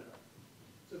reverse order.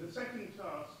 So the second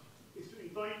task is to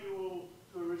invite you all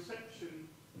to a reception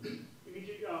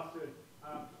immediately after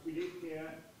we leave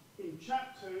here in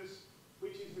Chapters,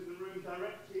 which is in the room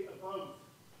directly above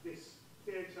this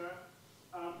theatre.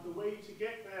 The way to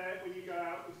get there when you go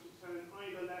out is to turn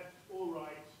either left or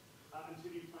right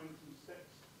until you find some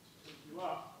steps to take you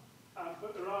up.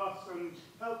 But there are some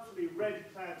helpfully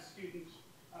red-clad student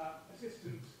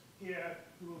assistants here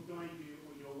who will guide you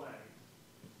on your way.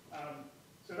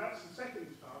 So that's the second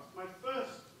task. My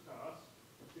first task,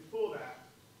 before that,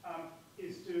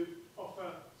 is to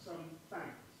offer some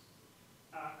thanks.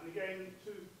 And again,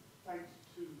 two thanks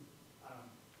to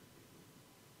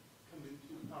come in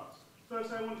two parts.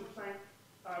 First, I want to thank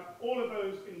all of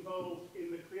those involved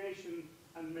in the creation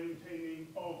and maintaining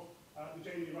of the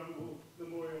Jamie Rumble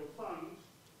Memorial Fund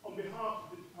on behalf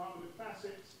of the Department of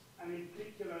Classics, and in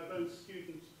particular those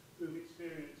students who've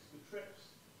experienced the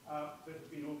trips that have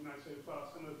been organised so far,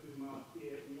 some of whom are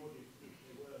here in the audience.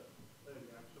 They were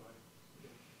earlier, actually.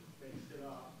 They still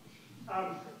are.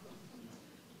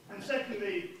 And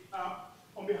secondly,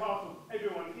 on behalf of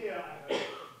everyone here, I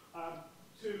hope,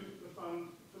 to the fund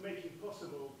for making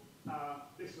possible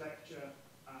this lecture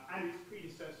and its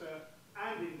predecessor,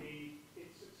 and indeed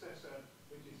its successor,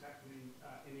 which is happening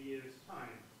in a year's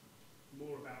time,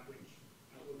 more about which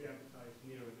will be advertised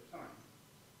nearer the time.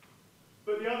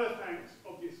 But the other thanks,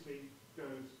 obviously,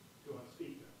 goes to our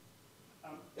speaker.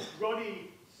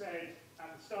 Roddy said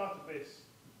at the start of this,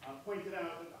 pointed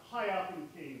out that high up in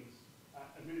King's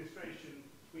administration,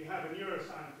 we have a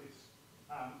neuroscientist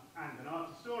and an art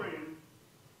historian.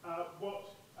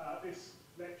 What this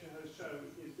lecture has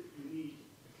shown is that you need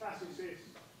a classicist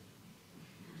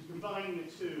to combine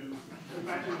the two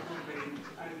imaginatively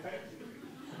and effectively.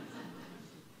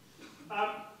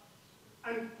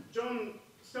 And John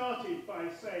started by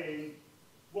saying,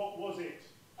 what was it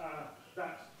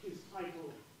that his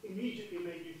title immediately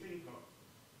made you think of?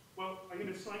 Well, I'm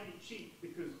going to slightly cheat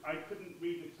because I couldn't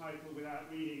read the title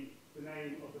without reading the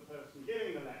name of the person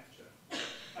giving the lecture.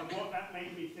 And what that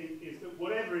made me think is that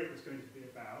whatever it was going to be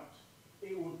about,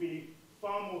 it would be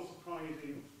far more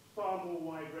surprising, far more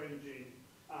wide-ranging,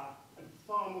 and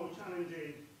far more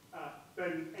challenging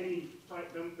than any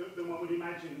type than one would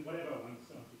imagine, whatever one